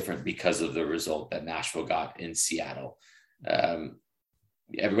be different because of the result that Nashville got in Seattle.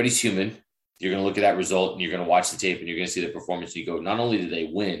 Everybody's human. You're going to look at that result and you're going to watch the tape and you're going to see the performance. And you go, not only did they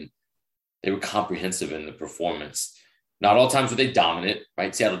win, they were comprehensive in the performance. Not all times were they dominant,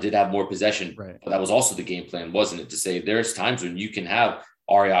 right? Seattle did have more possession, right, but that was also the game plan, wasn't it? To say there's times when you can have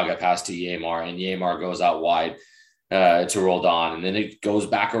Arriaga pass to Yeimar and Yeimar goes out wide to Roldan, and then it goes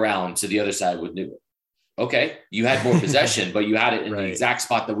back around to the other side with New. Okay, you had more possession, but you had it in the exact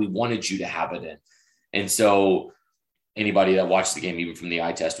spot that we wanted you to have it in. And so anybody that watched the game, even from the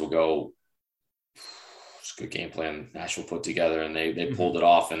eye test, will go, it's a good game plan Nashville put together, and they pulled it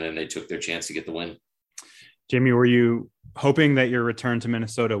off, and then they took their chance to get the win. Jamie, were you hoping that your return to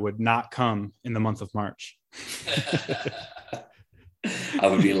Minnesota would not come in the month of March? I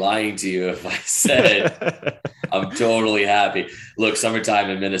would be lying to you if I said I'm totally happy. Look, summertime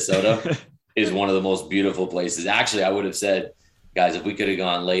in Minnesota is one of the most beautiful places. Actually, I would have said, guys, if we could have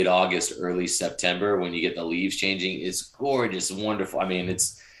gone late August, early September, when you get the leaves changing, it's gorgeous, wonderful. I mean,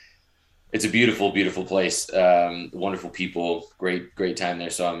 it's a beautiful, beautiful place. Wonderful people, great time there.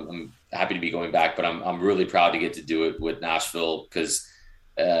 So I'm happy to be going back, but I'm really proud to get to do it with Nashville because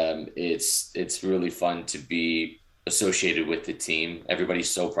it's really fun to be associated with the team. Everybody's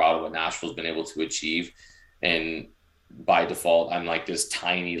so proud of what Nashville's been able to achieve, and by default, I'm like this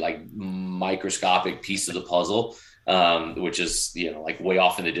tiny, like microscopic piece of the puzzle, which is, like way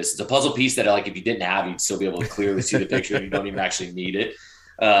off in the distance. A puzzle piece that, like, if you didn't have, you'd still be able to clearly see the picture and you don't even actually need it.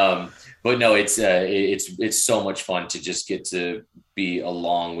 But no, it's so much fun to just get to be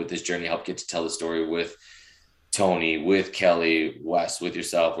along with this journey, help get to tell the story with Tony, with Kelly, Wes, with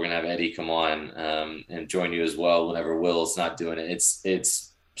yourself. We're going to have Eddie come on and join you as well whenever Will's not doing it.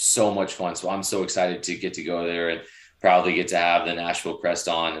 It's so much fun. So I'm so excited to get to go there and proudly get to have the Nashville crest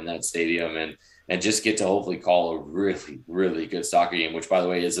on in that stadium and just get to hopefully call a really, really good soccer game, which, by the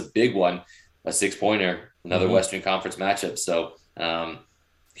way, is a big one, a 6-pointer, another Western Conference matchup. So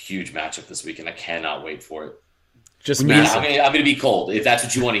huge matchup this weekend. I cannot wait for it. Just I'm going to be cold if that's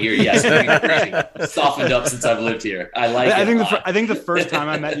what you want to hear. Yes, softened up since I've lived here. I think the first time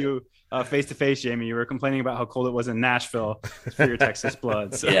I met you face to face, Jamie, you were complaining about how cold it was in Nashville for your Texas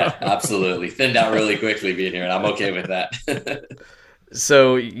blood. So. Yeah, absolutely. Thinned out really quickly being here, and I'm okay with that.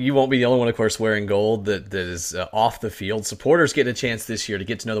 So you won't be the only one, of course, wearing gold that is off the field. Supporters get a chance this year to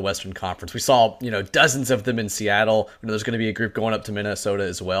get to know the Western Conference. We saw, dozens of them in Seattle. There's going to be a group going up to Minnesota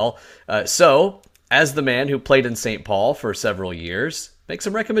as well. So as the man who played in St. Paul for several years, make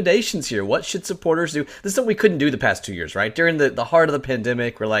some recommendations here. What should supporters do? This is something we couldn't do the past 2 years, right? During the heart of the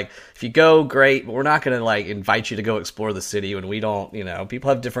pandemic, we're like, if you go, great, but we're not going to invite you to go explore the city when we don't, people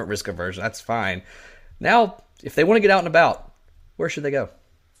have different risk aversion. That's fine. Now, if they want to get out and about, where should they go?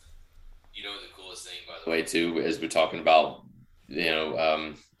 The coolest thing, by the way, too, is we're talking about,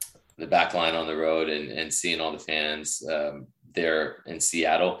 the back line on the road and seeing all the fans there in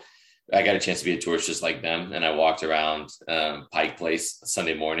Seattle. I got a chance to be a tourist just like them. And I walked around Pike Place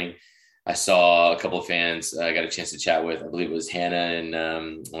Sunday morning. I saw a couple of fans I got a chance to chat with. I believe it was Hannah and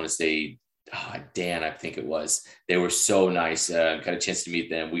I want to say Dan, I think it was. They were so nice. Got a chance to meet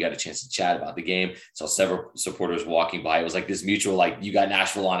them. We got a chance to chat about the game. Saw several supporters walking by. It was like this mutual, you got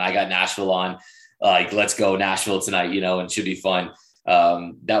Nashville on, I got Nashville on. Let's go Nashville tonight, and it should be fun.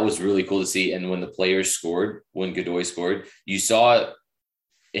 That was really cool to see. And when the players scored, when Godoy scored, you saw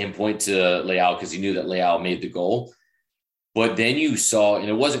him point to Leao because he knew that Leao made the goal. But then you saw, and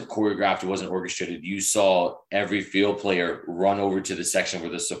it wasn't choreographed, it wasn't orchestrated. You saw every field player run over to the section where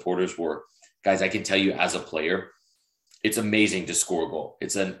the supporters were. Guys, I can tell you as a player, it's amazing to score a goal.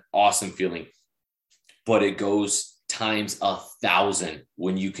 It's an awesome feeling, but it goes times 1,000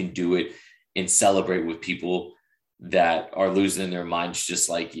 when you can do it and celebrate with people that are losing their minds just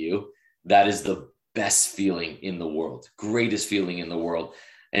like you. That is the best feeling in the world, greatest feeling in the world.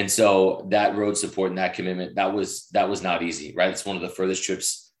 And so that road support and that commitment, that was not easy, right? It's one of the furthest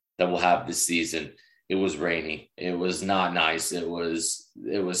trips that we'll have this season. It was rainy. It was not nice. It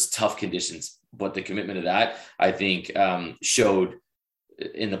was tough conditions, but the commitment of that, I think, showed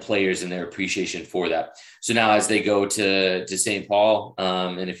in the players and their appreciation for that. So now as they go to St. Paul,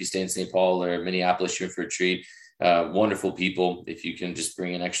 and if you stay in St. Paul or Minneapolis, you're in for a treat. Wonderful people. If you can just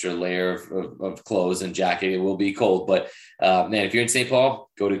bring an extra layer of clothes and jacket, it will be cold. But man, if you're in St.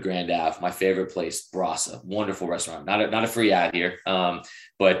 Paul, go to Grand Ave. My favorite place, Brasa, wonderful restaurant. Not a free ad here,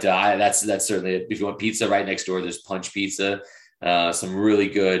 but that's certainly it. If you want pizza, right next door, there's Punch Pizza. Some really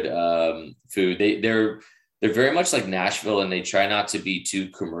good food. They're very much like Nashville, and they try not to be too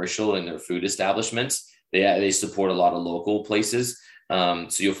commercial in their food establishments. They support a lot of local places, so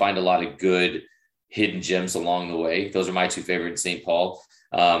you'll find a lot of good hidden gems along the way. Those are my two favorite in St. Paul.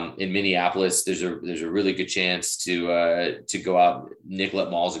 In Minneapolis, there's a really good chance to go out. Nicollet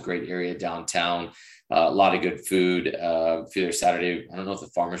Mall is a great area downtown. A lot of good food. If you're there Saturday, I don't know if the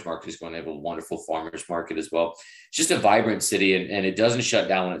farmers market is going to have a wonderful farmers market as well. It's just a vibrant city, and it doesn't shut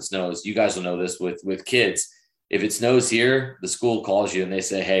down when it snows. You guys will know this with kids. If it snows here, the school calls you and they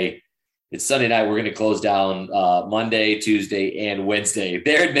say, hey, it's Sunday night. We're going to close down Monday, Tuesday, and Wednesday.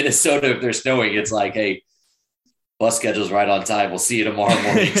 There in Minnesota, if they're snowing, it's like, hey, bus schedule's right on time. We'll see you tomorrow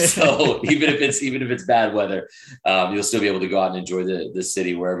morning. So even if it's bad weather, you'll still be able to go out and enjoy the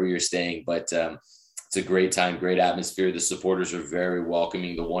city wherever you're staying. But it's a great time, great atmosphere. The supporters are very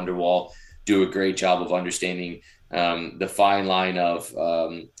welcoming. The Wonderwall do a great job of understanding the fine line of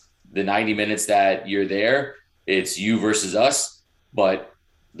the 90 minutes that you're there. It's you versus us, but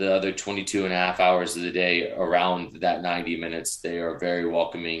the other 22 and a half hours of the day around that 90 minutes, they are very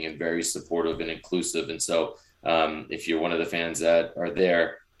welcoming and very supportive and inclusive. And so if you're one of the fans that are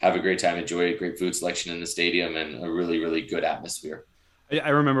there, have a great time, enjoy a great food selection in the stadium and a really, really good atmosphere. I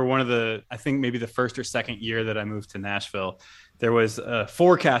remember I think maybe the first or second year that I moved to Nashville, there was a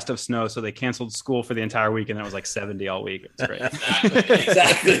forecast of snow. So they canceled school for the entire week. And that was like 70 all week. It was great.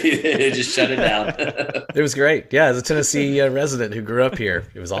 Exactly. They just shut it down. It was great. Yeah. As a Tennessee resident who grew up here,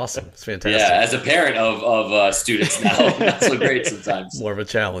 it was awesome. It's fantastic. Yeah. As a parent of students now, not so great sometimes. More of a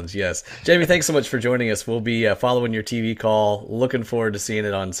challenge. Yes. Jamie, thanks so much for joining us. We'll be following your TV call. Looking forward to seeing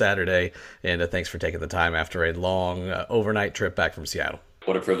it on Saturday. And thanks for taking the time after a long overnight trip back from Seattle.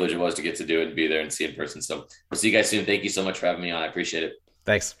 What a privilege it was to get to do it and be there and see in person. So we'll see you guys soon. Thank you so much for having me on. I appreciate it.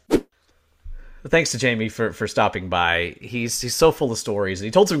 Thanks. Thanks to Jamie for stopping by. He's so full of stories, and he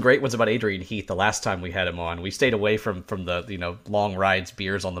told some great ones about Adrian Heath the last time we had him on. We stayed away from the long rides,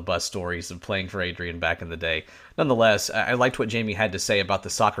 beers on the bus stories of playing for Adrian back in the day. Nonetheless, I liked what Jamie had to say about the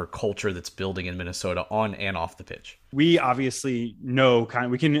soccer culture that's building in Minnesota on and off the pitch. We obviously know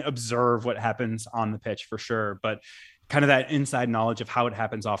we can observe what happens on the pitch for sure, but kind of that inside knowledge of how it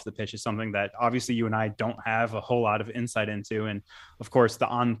happens off the pitch is something that obviously you and I don't have a whole lot of insight into. And of course, the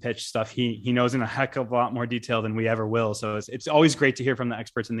on pitch stuff, he knows in a heck of a lot more detail than we ever will. So it's always great to hear from the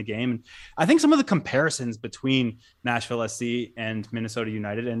experts in the game. And I think some of the comparisons between Nashville SC and Minnesota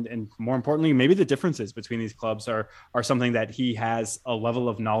United, and more importantly, maybe the differences between these clubs are something that he has a level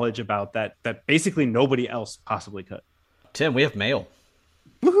of knowledge about that basically nobody else possibly could. Tim, we have mail.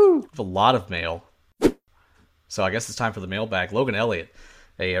 Woohoo! We have a lot of mail. So I guess it's time for the mailbag. Logan Elliott,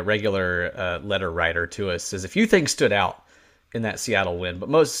 a regular letter writer to us, says a few things stood out in that Seattle win, but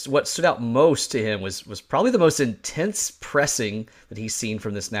what stood out most to him was probably the most intense pressing that he's seen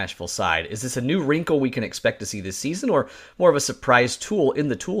from this Nashville side. Is this a new wrinkle we can expect to see this season, or more of a surprise tool in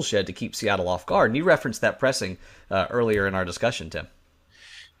the tool shed to keep Seattle off guard? And you referenced that pressing earlier in our discussion, Tim.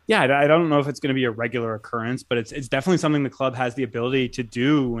 Yeah, I don't know if it's going to be a regular occurrence, but it's definitely something the club has the ability to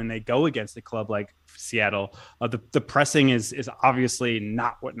do when they go against a club like Seattle. The pressing is obviously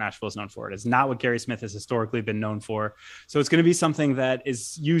not what Nashville is known for. It is not what Gary Smith has historically been known for. So it's going to be something that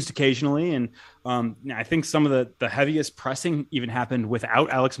is used occasionally. And I think some of the heaviest pressing even happened without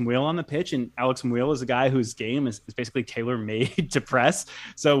Alex Muyl on the pitch. And Alex Muyl is a guy whose game is basically tailor-made to press.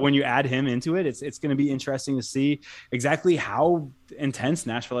 So when you add him into it, it's going to be interesting to see exactly how intense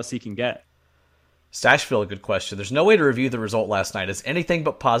Nashville SC can get. Stashville, a good question. There's no way to review the result last night as anything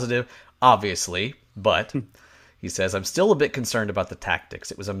but positive, obviously, but he says, I'm still a bit concerned about the tactics.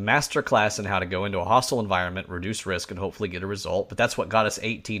 It was a masterclass in how to go into a hostile environment, reduce risk, and hopefully get a result, but that's what got us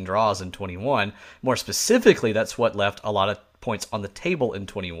 18 draws in 21. More specifically, that's what left a lot of points on the table in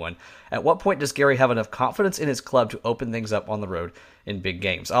 21. At what point does Gary have enough confidence in his club to open things up on the road in big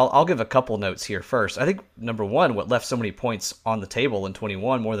games? I'll give a couple notes here first. I think, number one, what left so many points on the table in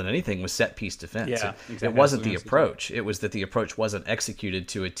 21 more than anything was set-piece defense. Yeah, exactly. It wasn't the approach. It was that the approach wasn't executed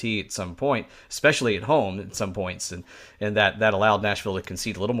to a T at some point, especially at home at some points, and that allowed Nashville to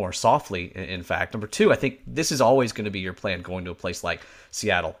concede a little more softly, in fact. Number two, I think this is always going to be your plan going to a place like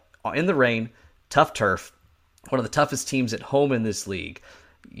Seattle. In the rain, tough turf, one of the toughest teams at home in this league.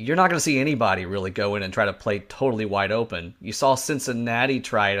 You're not going to see anybody really go in and try to play totally wide open. You saw Cincinnati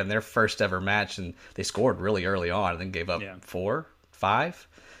try it in their first ever match, and they scored really early on and then gave up 4, 5.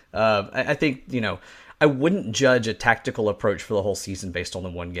 I think, I wouldn't judge a tactical approach for the whole season based on the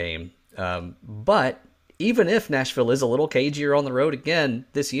one game. But even if Nashville is a little cagier on the road again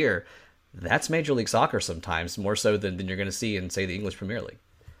this year, that's Major League Soccer sometimes, more so than you're going to see in, say, the English Premier League.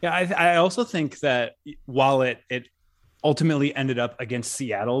 Yeah, I also think that while it ultimately ended up against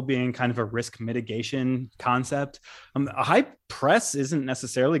Seattle being kind of a risk mitigation concept, a high press isn't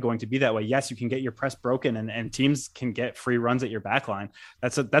necessarily going to be that way. Yes, you can get your press broken and teams can get free runs at your back line.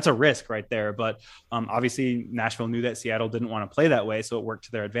 That's a risk right there. But obviously Nashville knew that Seattle didn't want to play that way, so it worked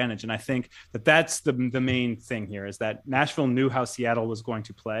to their advantage. And I think that's the main thing here, is that Nashville knew how Seattle was going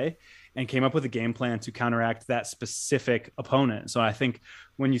to play and came up with a game plan to counteract that specific opponent. So I think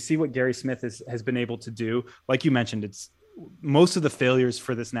when you see what Gary Smith has been able to do, like you mentioned, it's most of the failures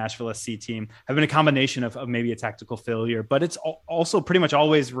for this Nashville SC team have been a combination of maybe a tactical failure, but it's also pretty much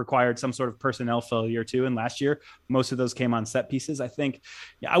always required some sort of personnel failure too. And last year, most of those came on set pieces. I think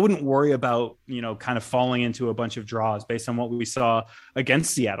I wouldn't worry about, kind of falling into a bunch of draws based on what we saw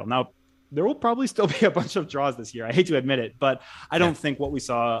against Seattle. Now, there will probably still be a bunch of draws this year. I hate to admit it, but I don't think what we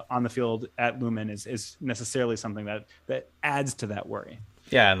saw on the field at Lumen is necessarily something that adds to that worry.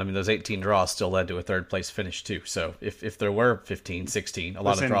 Yeah, and I mean, those 18 draws still led to a third place finish too. So if there were 15, 16,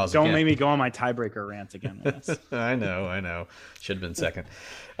 lot of draws don't make me go on my tiebreaker rant again. I know. Should have been second.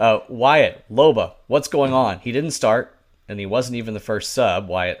 Wyatt, Loba, what's going on? He didn't start, and he wasn't even the first sub.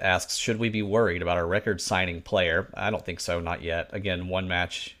 Wyatt asks, should we be worried about our record signing player? I don't think so, not yet. Again, one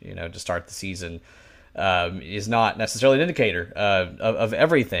match, to start the season is not necessarily an indicator of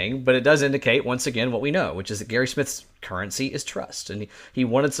everything, but it does indicate, once again, what we know, which is that Gary Smith's currency is trust. And he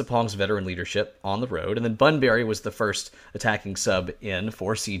wanted Sapong's veteran leadership on the road. And then Bunbury was the first attacking sub in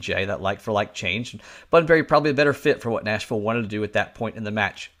for CJ, that like-for-like change. And Bunbury probably a better fit for what Nashville wanted to do at that point in the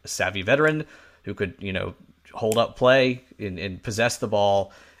match. A savvy veteran who could, hold up play and possess the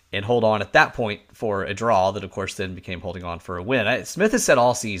ball and hold on at that point for a draw that, of course, then became holding on for a win. Smith has said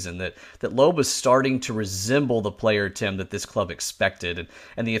all season that Loba's starting to resemble the player, Tim, that this club expected.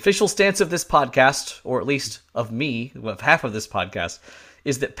 And the official stance of this podcast, or at least of me, of half of this podcast,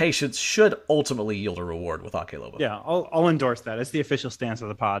 is that patience should ultimately yield a reward with Ake Loba. Yeah, I'll endorse that. It's the official stance of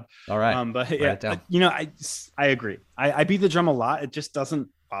the pod. All right. But yeah, I agree. I beat the drum a lot. It just doesn't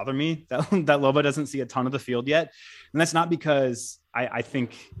bother me that Loba doesn't see a ton of the field yet. And that's not because I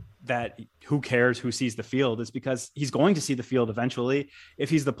think that who cares who sees the field, is because he's going to see the field eventually if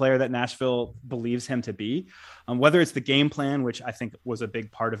he's the player that Nashville believes him to be. Whether it's the game plan, which I think was a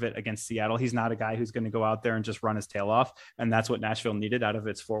big part of it against Seattle, he's not a guy who's going to go out there and just run his tail off. And that's what Nashville needed out of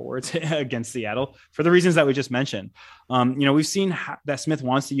its forwards against Seattle for the reasons that we just mentioned. We've seen that Smith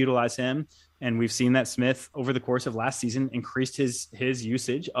wants to utilize him. And we've seen that Smith over the course of last season increased his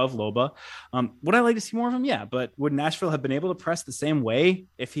usage of Loba. Would I like to see more of him? Yeah. But would Nashville have been able to press the same way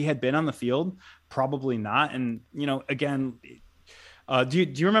if he had been on the field? Probably not. And, again, do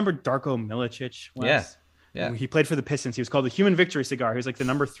you remember Darko Milicic? Yeah. He played for the Pistons. He was called the Human Victory Cigar. He was like the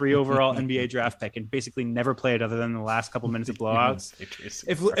number 3 overall NBA draft pick and basically never played other than the last couple minutes of blowouts.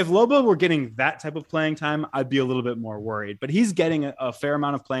 If Loba were getting that type of playing time, I'd be a little bit more worried. But he's getting a fair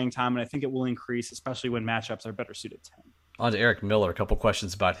amount of playing time, and I think it will increase, especially when matchups are better suited to him. On to Eric Miller, a couple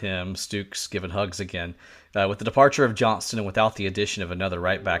questions about him. Stukes giving hugs again. With the departure of Johnston and without the addition of another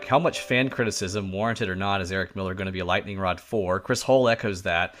right back, how much fan criticism, warranted or not, is Eric Miller going to be a lightning rod for? Chris Hull echoes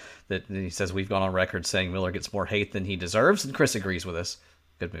that he says we've gone on record saying Miller gets more hate than he deserves, and Chris agrees with us.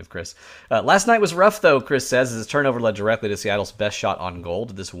 Good move, Chris. Last night was rough, though, Chris says, as his turnover led directly to Seattle's best shot on goal.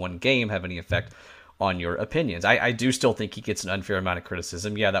 Did this one game have any effect on your opinions? I do still think he gets an unfair amount of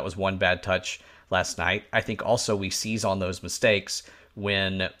criticism. Yeah, that was one bad touch last night. I think also we seize on those mistakes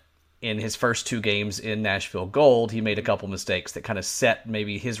when in his first 2 games in Nashville Gold, he made a couple mistakes that kind of set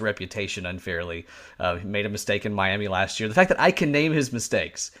maybe his reputation unfairly. He made a mistake in Miami last year. The fact that I can name his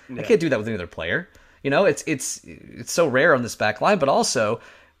mistakes, I can't do that with any other player. It's so rare on this back line, but also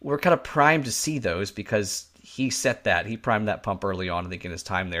we're kind of primed to see those because he primed that pump early on, I think, in his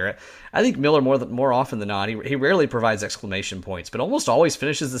time there. I think Miller, more often than not, he rarely provides exclamation points, but almost always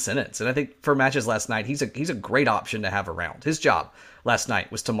finishes the sentence. And I think for matches last night, he's a great option to have around. His job last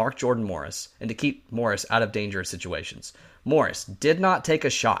night was to mark Jordan Morris and to keep Morris out of dangerous situations. Morris did not take a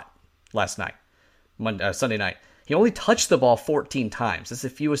shot last night, Sunday night. He only touched the ball 14 times. That's the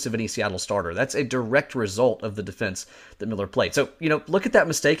fewest of any Seattle starter. That's a direct result of the defense that Miller played. So, look at that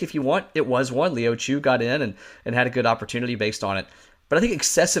mistake if you want. It was one. Leo Chu got in and had a good opportunity based on it. But I think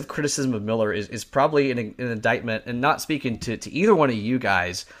excessive criticism of Miller is probably an indictment, and not speaking to either one of you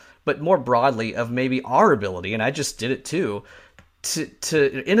guys, but more broadly of maybe our ability, and I just did it too,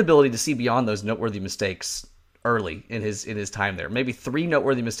 to inability to see beyond those noteworthy mistakes early in his time there. Maybe 3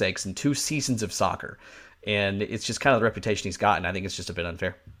 noteworthy mistakes in 2 seasons of soccer. And it's just kind of the reputation he's gotten. I think it's just a bit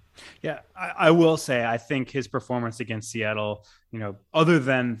unfair. Yeah, I will say, I think his performance against Seattle, other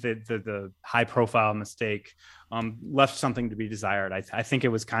than the high profile mistake, left something to be desired. I think it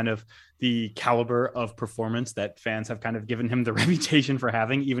was kind of the caliber of performance that fans have kind of given him the reputation for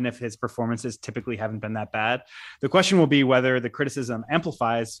having, even if his performances typically haven't been that bad. The question will be whether the criticism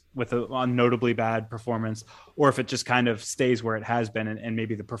amplifies with a notably bad performance, or if it just kind of stays where it has been, and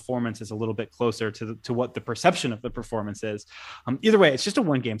maybe the performance is a little bit closer to what the perception of the performance is. Either way, it's just a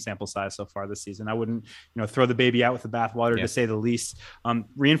 1 game sample size so far this season. I wouldn't, throw the baby out with the bathwater, to say the least.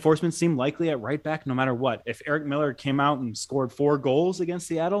 Reinforcements seem likely at right back no matter what. If Eric Miller came out and scored 4 goals against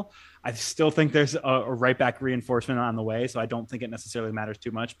Seattle, I still think there's a right back reinforcement on the way, so I don't think it necessarily matters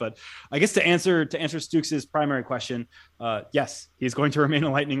too much. But I guess to answer Stukes' primary question, yes, he's going to remain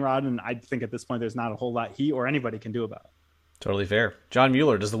a lightning rod, and I think at this point there's not a whole lot he or anybody can do about it. Totally fair. John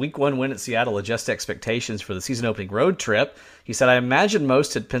Mueller, does the week 1 win at Seattle adjust expectations for the season opening road trip? He said, I imagine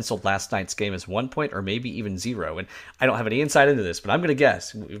most had penciled last night's game as 1 point or maybe even 0. And I don't have any insight into this, but I'm going to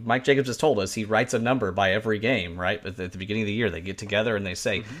guess. Mike Jacobs has told us he writes a number by every game, right? At the beginning of the year, they get together and they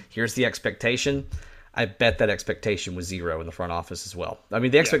say, here's the expectation. I bet that expectation was 0 in the front office as well. I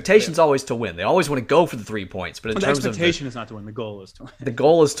mean, the expectation's always to win. They always want to go for the 3 points, but in terms of the expectation is not to win. The goal is to win. The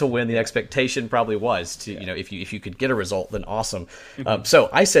goal is to win. The expectation probably was to, if you could get a result, then awesome. So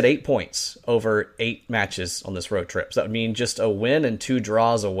I said 8 points over 8 matches on this road trip. So that would mean just a win and 2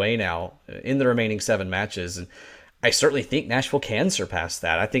 draws away now in the remaining 7 matches. And I certainly think Nashville can surpass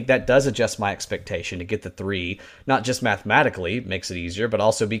that. I think that does adjust my expectation to get the 3, not just mathematically makes it easier, but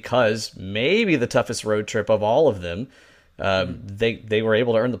also because maybe the toughest road trip of all of them, they were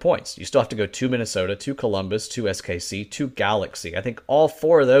able to earn the points. You still have to go to Minnesota, to Columbus, to SKC, to Galaxy. I think all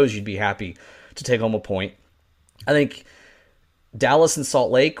 4 of those you'd be happy to take home a point. I think Dallas and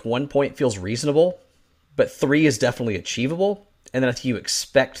Salt Lake, 1 point feels reasonable, but 3 is definitely achievable. And then I think you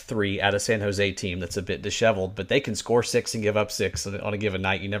expect 3 out of San Jose team that's a bit disheveled, but they can score 6 and give up 6 on a given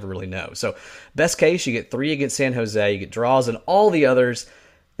night. You never really know. So best case, you get 3 against San Jose, you get draws, and all the others,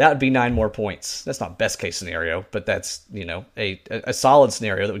 that would be 9 more points. That's not best case scenario, but that's, a solid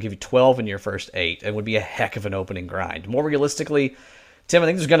scenario that would give you 12 in your first 8 and would be a heck of an opening grind. More realistically, Tim, I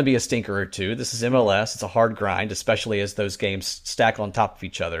think there's going to be a stinker or two. This is MLS. It's a hard grind, especially as those games stack on top of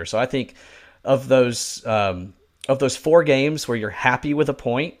each other. So I think of those 4 games where you're happy with a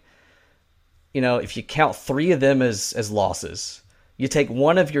point, if you count 3 of them as losses, you take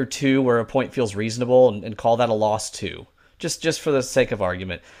one of your 2 where a point feels reasonable and call that a loss too, just for the sake of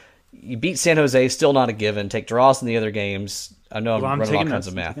argument. You beat San Jose, still not a given. Take draws in the other games. I know I'm running all kinds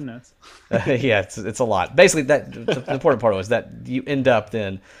of math. Yeah, it's a lot. Basically, the important part was that you end up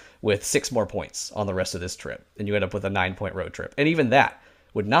then with 6 more points on the rest of this trip, and you end up with a 9-point road trip. And even that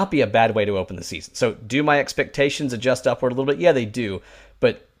would not be a bad way to open the season. So do my expectations adjust upward a little bit? Yeah, they do.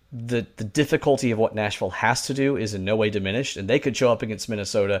 But the difficulty of what Nashville has to do is in no way diminished, and they could show up against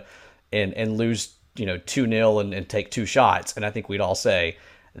Minnesota and lose 2-0 and take 2 shots, and I think we'd all say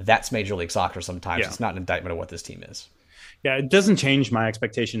that's Major League Soccer sometimes. Yeah. It's not an indictment of what this team is. Yeah, it doesn't change my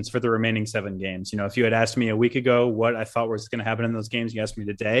expectations for the remaining 7 games. If you had asked me a week ago what I thought was going to happen in those games, you asked me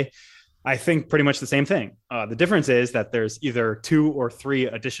today, I think pretty much the same thing. The difference is that there's either 2 or 3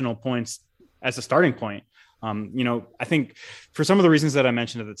 additional points as a starting point. I think for some of the reasons that I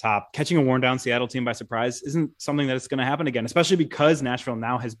mentioned at the top, catching a worn down Seattle team by surprise isn't something that is going to happen again, especially because Nashville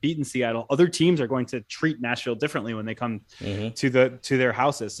now has beaten Seattle. Other teams are going to treat Nashville differently when they come to their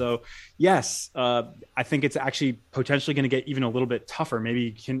houses. So yes, I think it's actually potentially going to get even a little bit tougher. Maybe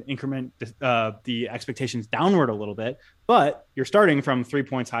you can increment the expectations downward a little bit, but you're starting from 3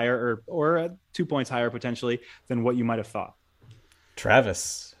 points higher or 2 points higher potentially than what you might have thought.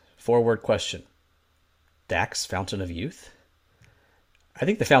 Travis, forward question. Dax, Fountain of Youth? I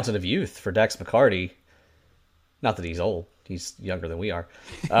think the Fountain of Youth for Dax McCarty, not that he's old, he's younger than we are,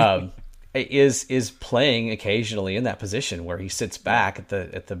 is playing occasionally in that position where he sits back at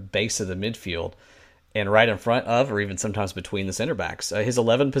the base of the midfield and right in front of, or even sometimes between the center backs. His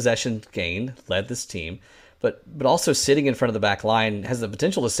 11 possession gain led this team, but also sitting in front of the back line has the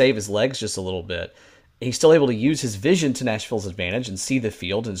potential to save his legs just a little bit. He's still able to use his vision to Nashville's advantage and see the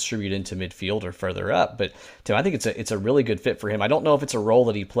field and distribute into midfield or further up. But Tim, I think it's a really good fit for him. I don't know if it's a role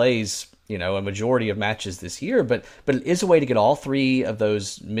that he plays, a majority of matches this year, but it is a way to get all 3 of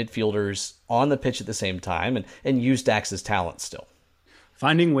those midfielders on the pitch at the same time and use Dax's talent still.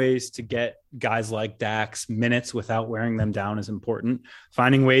 Finding ways to get guys like Dax minutes without wearing them down is important.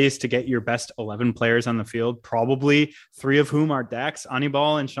 Finding ways to get your best 11 players on the field, probably 3 of whom are Dax,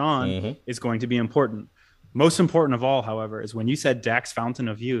 Anibal, and Sean, is going to be important. Most important of all, however, is when you said Dax Fountain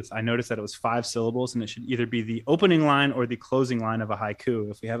of Youth, I noticed that it was 5 syllables, and it should either be the opening line or the closing line of a haiku.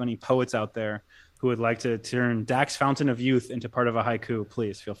 If we have any poets out there who would like to turn Dax Fountain of Youth into part of a haiku,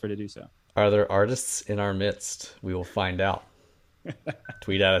 please feel free to do so. Are there artists in our midst? We will find out.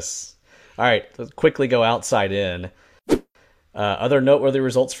 Tweet at us. All right, let's quickly go outside in. Other noteworthy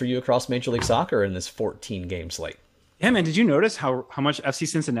results for you across Major League Soccer in this 14-game slate? Yeah, man, did you notice how much FC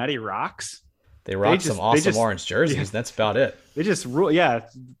Cincinnati rocks? They rock some awesome orange jerseys. Yeah. That's about it. They just rule. Yeah,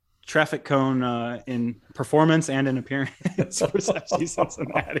 traffic cone in performance and in appearance for FC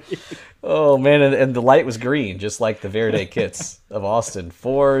Cincinnati. Oh, man, and the light was green, just like the Verde Kits of Austin,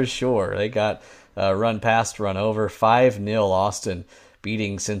 for sure. They got run past, run over, 5-0 Austin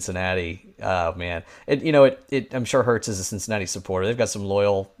beating Cincinnati. Oh, man. It I'm sure hurts as a Cincinnati supporter. They've got some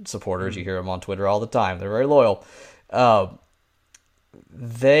loyal supporters. You hear them on Twitter all the time. They're very loyal.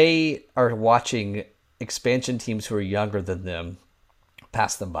 They are watching expansion teams who are younger than them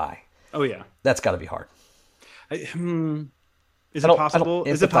pass them by. Oh, yeah. That's got to be hard. Is it possible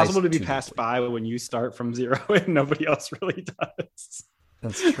to be passed by when you start from 0 and nobody else really does?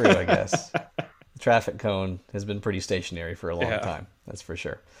 That's true, I guess. The traffic cone has been pretty stationary for a long time. That's for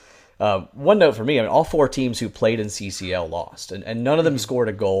sure. One note for me, all 4 teams who played in CCL lost, and none of them scored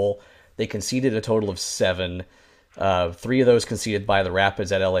a goal. They conceded a total of 7. 3 of those conceded by the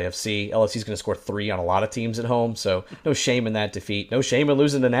Rapids at LAFC. LAFC is going to score 3 on a lot of teams at home, so no shame in that defeat. No shame in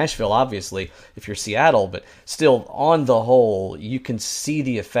losing to Nashville, obviously, if you're Seattle, but still, on the whole, you can see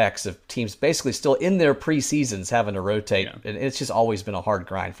the effects of teams basically still in their preseasons having to rotate, and it's just always been a hard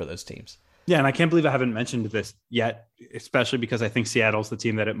grind for those teams. Yeah, and I can't believe I haven't mentioned this yet, especially because I think Seattle's the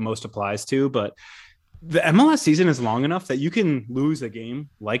team that it most applies to, but the MLS season is long enough that you can lose a game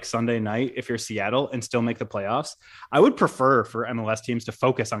like Sunday night if you're Seattle and still make the playoffs. I would prefer for MLS teams to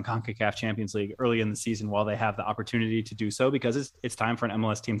focus on CONCACAF Champions League early in the season while they have the opportunity to do so, because it's time for an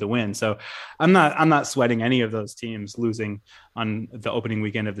MLS team to win. So I'm not sweating any of those teams losing on the opening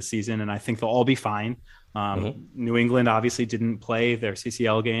weekend of the season, and I think they'll all be fine. New England obviously didn't play their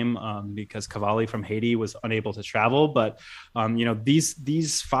CCL game because Cavalli from Haiti was unable to travel, but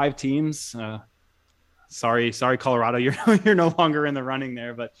these 5 teams. Sorry, Colorado, you're no longer in the running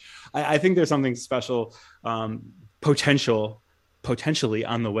there, but I think there's something special, potential potentially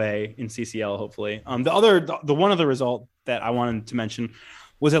on the way in CCL, hopefully. The one other result that I wanted to mention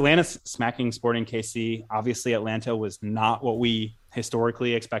was Atlanta smacking Sporting KC. Obviously, Atlanta was not what we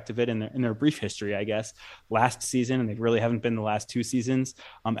historically expect of it in their brief history, I guess, last season, and they really haven't been the last 2 seasons.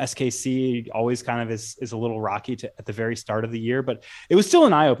 SKC always kind of is a little rocky at the very start of the year, but it was still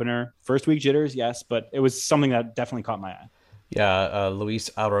an eye-opener. First week jitters, yes, but it was something that definitely caught my eye. Yeah, Luis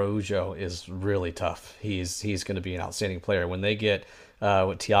Araujo is really tough. He's going to be an outstanding player. When they get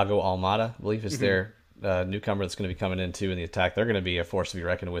Thiago Almada, I believe is their newcomer that's going to be coming into in the attack, they're going to be a force to be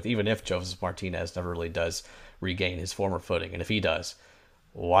reckoned with, even if Joseph Martinez never really does regain his former footing. And if he does,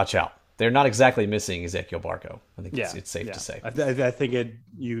 watch out. They're not exactly missing Ezequiel Barco. I think it's safe to say. I think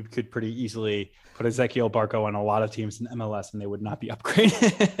you could pretty easily put Ezequiel Barco on a lot of teams in MLS and they would not be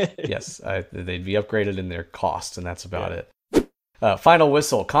upgraded. Yes, they'd be upgraded in their cost, and that's about it. Final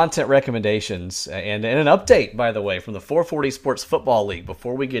whistle, content recommendations, and an update, by the way, from the 440 Sports Football League.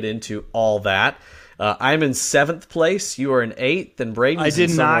 Before we get into all that, I'm in 7th place. You are in 8th, and Braden. I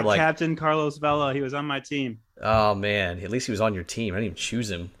did not captain Carlos Vela. He was on my team. Oh man, at least he was on your team. I didn't even choose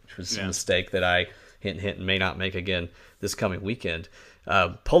him, which was a mistake that I hint may not make again this coming weekend.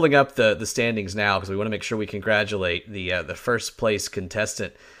 Pulling up the standings now because we want to make sure we congratulate the first place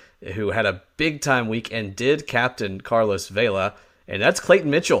contestant who had a big time week and did captain Carlos Vela. And that's Clayton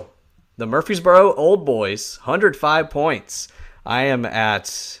Mitchell, the Murfreesboro Old Boys, 105 points. I am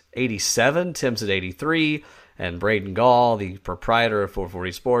at 87, Tim's at 83, and Braden Gall, the proprietor of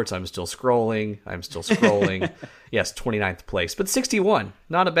 440 Sports, I'm still scrolling. Yes, 29th place, but 61.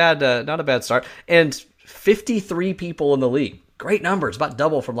 Not a bad start. And 53 people in the league. Great numbers, about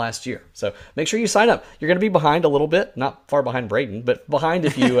double from last year. So make sure you sign up. You're going to be behind a little bit, not far behind Braden, but behind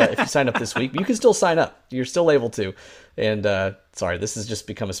if you sign up this week. You can still sign up. You're still able to. And sorry, this has just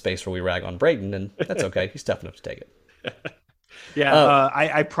become a space where we rag on Braden, and that's okay. He's tough enough to take it.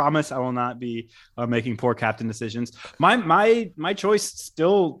 I promise I will not be making poor captain decisions. My choice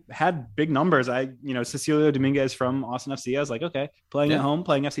still had big numbers. Cecilio Dominguez from Austin FC. I was like, okay, playing at home,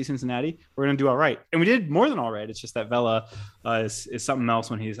 playing FC Cincinnati, we're gonna do all right, and we did more than all right. It's just that Vela is something else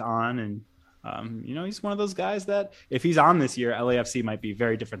when he's on, and he's one of those guys that if he's on this year, LAFC might be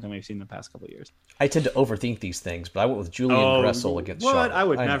very different than we've seen the past couple of years. I tend to overthink these things, but I went with Julian Gressel against Charlotte. I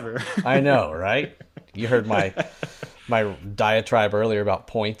would never. I know, right? You heard my diatribe earlier about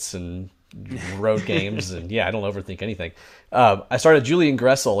points and road games, and I don't overthink anything. I started Julian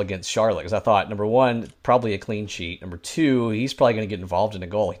Gressel against Charlotte because I thought, number one, probably a clean sheet. Number two, he's probably going to get involved in a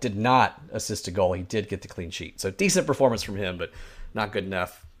goal. He did not assist a goal. He did get the clean sheet. So decent performance from him, but not good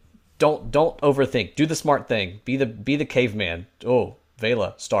enough. Don't overthink. Do the smart thing. Be the caveman. Oh,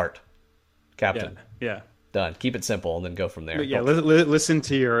 Vela, start. Captain. Yeah. Done. Keep it simple and then go from there. Listen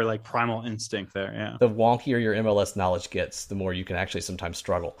to your primal instinct there. Yeah. The wonkier your MLS knowledge gets, the more you can actually sometimes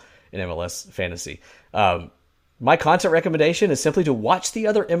struggle in MLS fantasy. My content recommendation is simply to watch the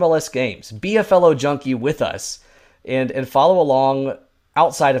other MLS games. Be a fellow junkie with us and follow along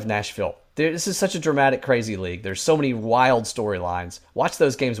outside of Nashville. This is such a dramatic, crazy league. There's so many wild storylines. Watch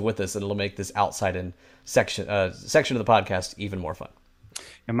those games with us, and it'll make this outside-in section of the podcast even more fun.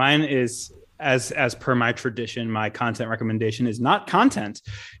 And mine is, as per my tradition, my content recommendation is not content.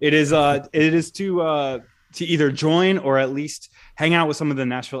 It is to either join or at least hang out with some of the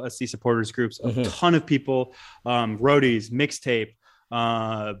Nashville SC supporters groups. A ton of people, roadies, mixtape,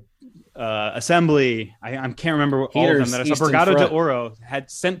 assembly. I can't remember all of them that I saw. Brigado de Oro had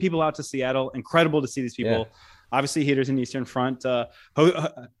sent people out to Seattle. Incredible to see these people. Yeah. Obviously, Heaters in Eastern Front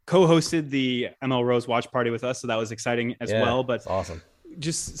co-hosted the ML Rose watch party with us, so that was exciting as well. But awesome.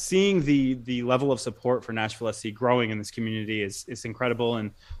 Just seeing the level of support for Nashville SC growing in this community is incredible.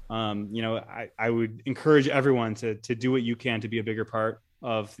 And, I would encourage everyone to do what you can to be a bigger part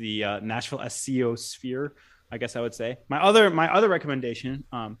of the Nashville SCO sphere, I guess I would say. My other recommendation,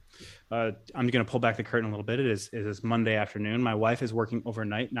 I'm going to pull back the curtain a little bit. It is Monday afternoon. My wife is working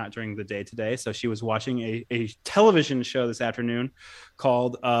overnight, not during the day today. So she was watching a television show this afternoon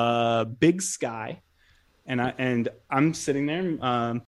called Big Sky. And I'm sitting there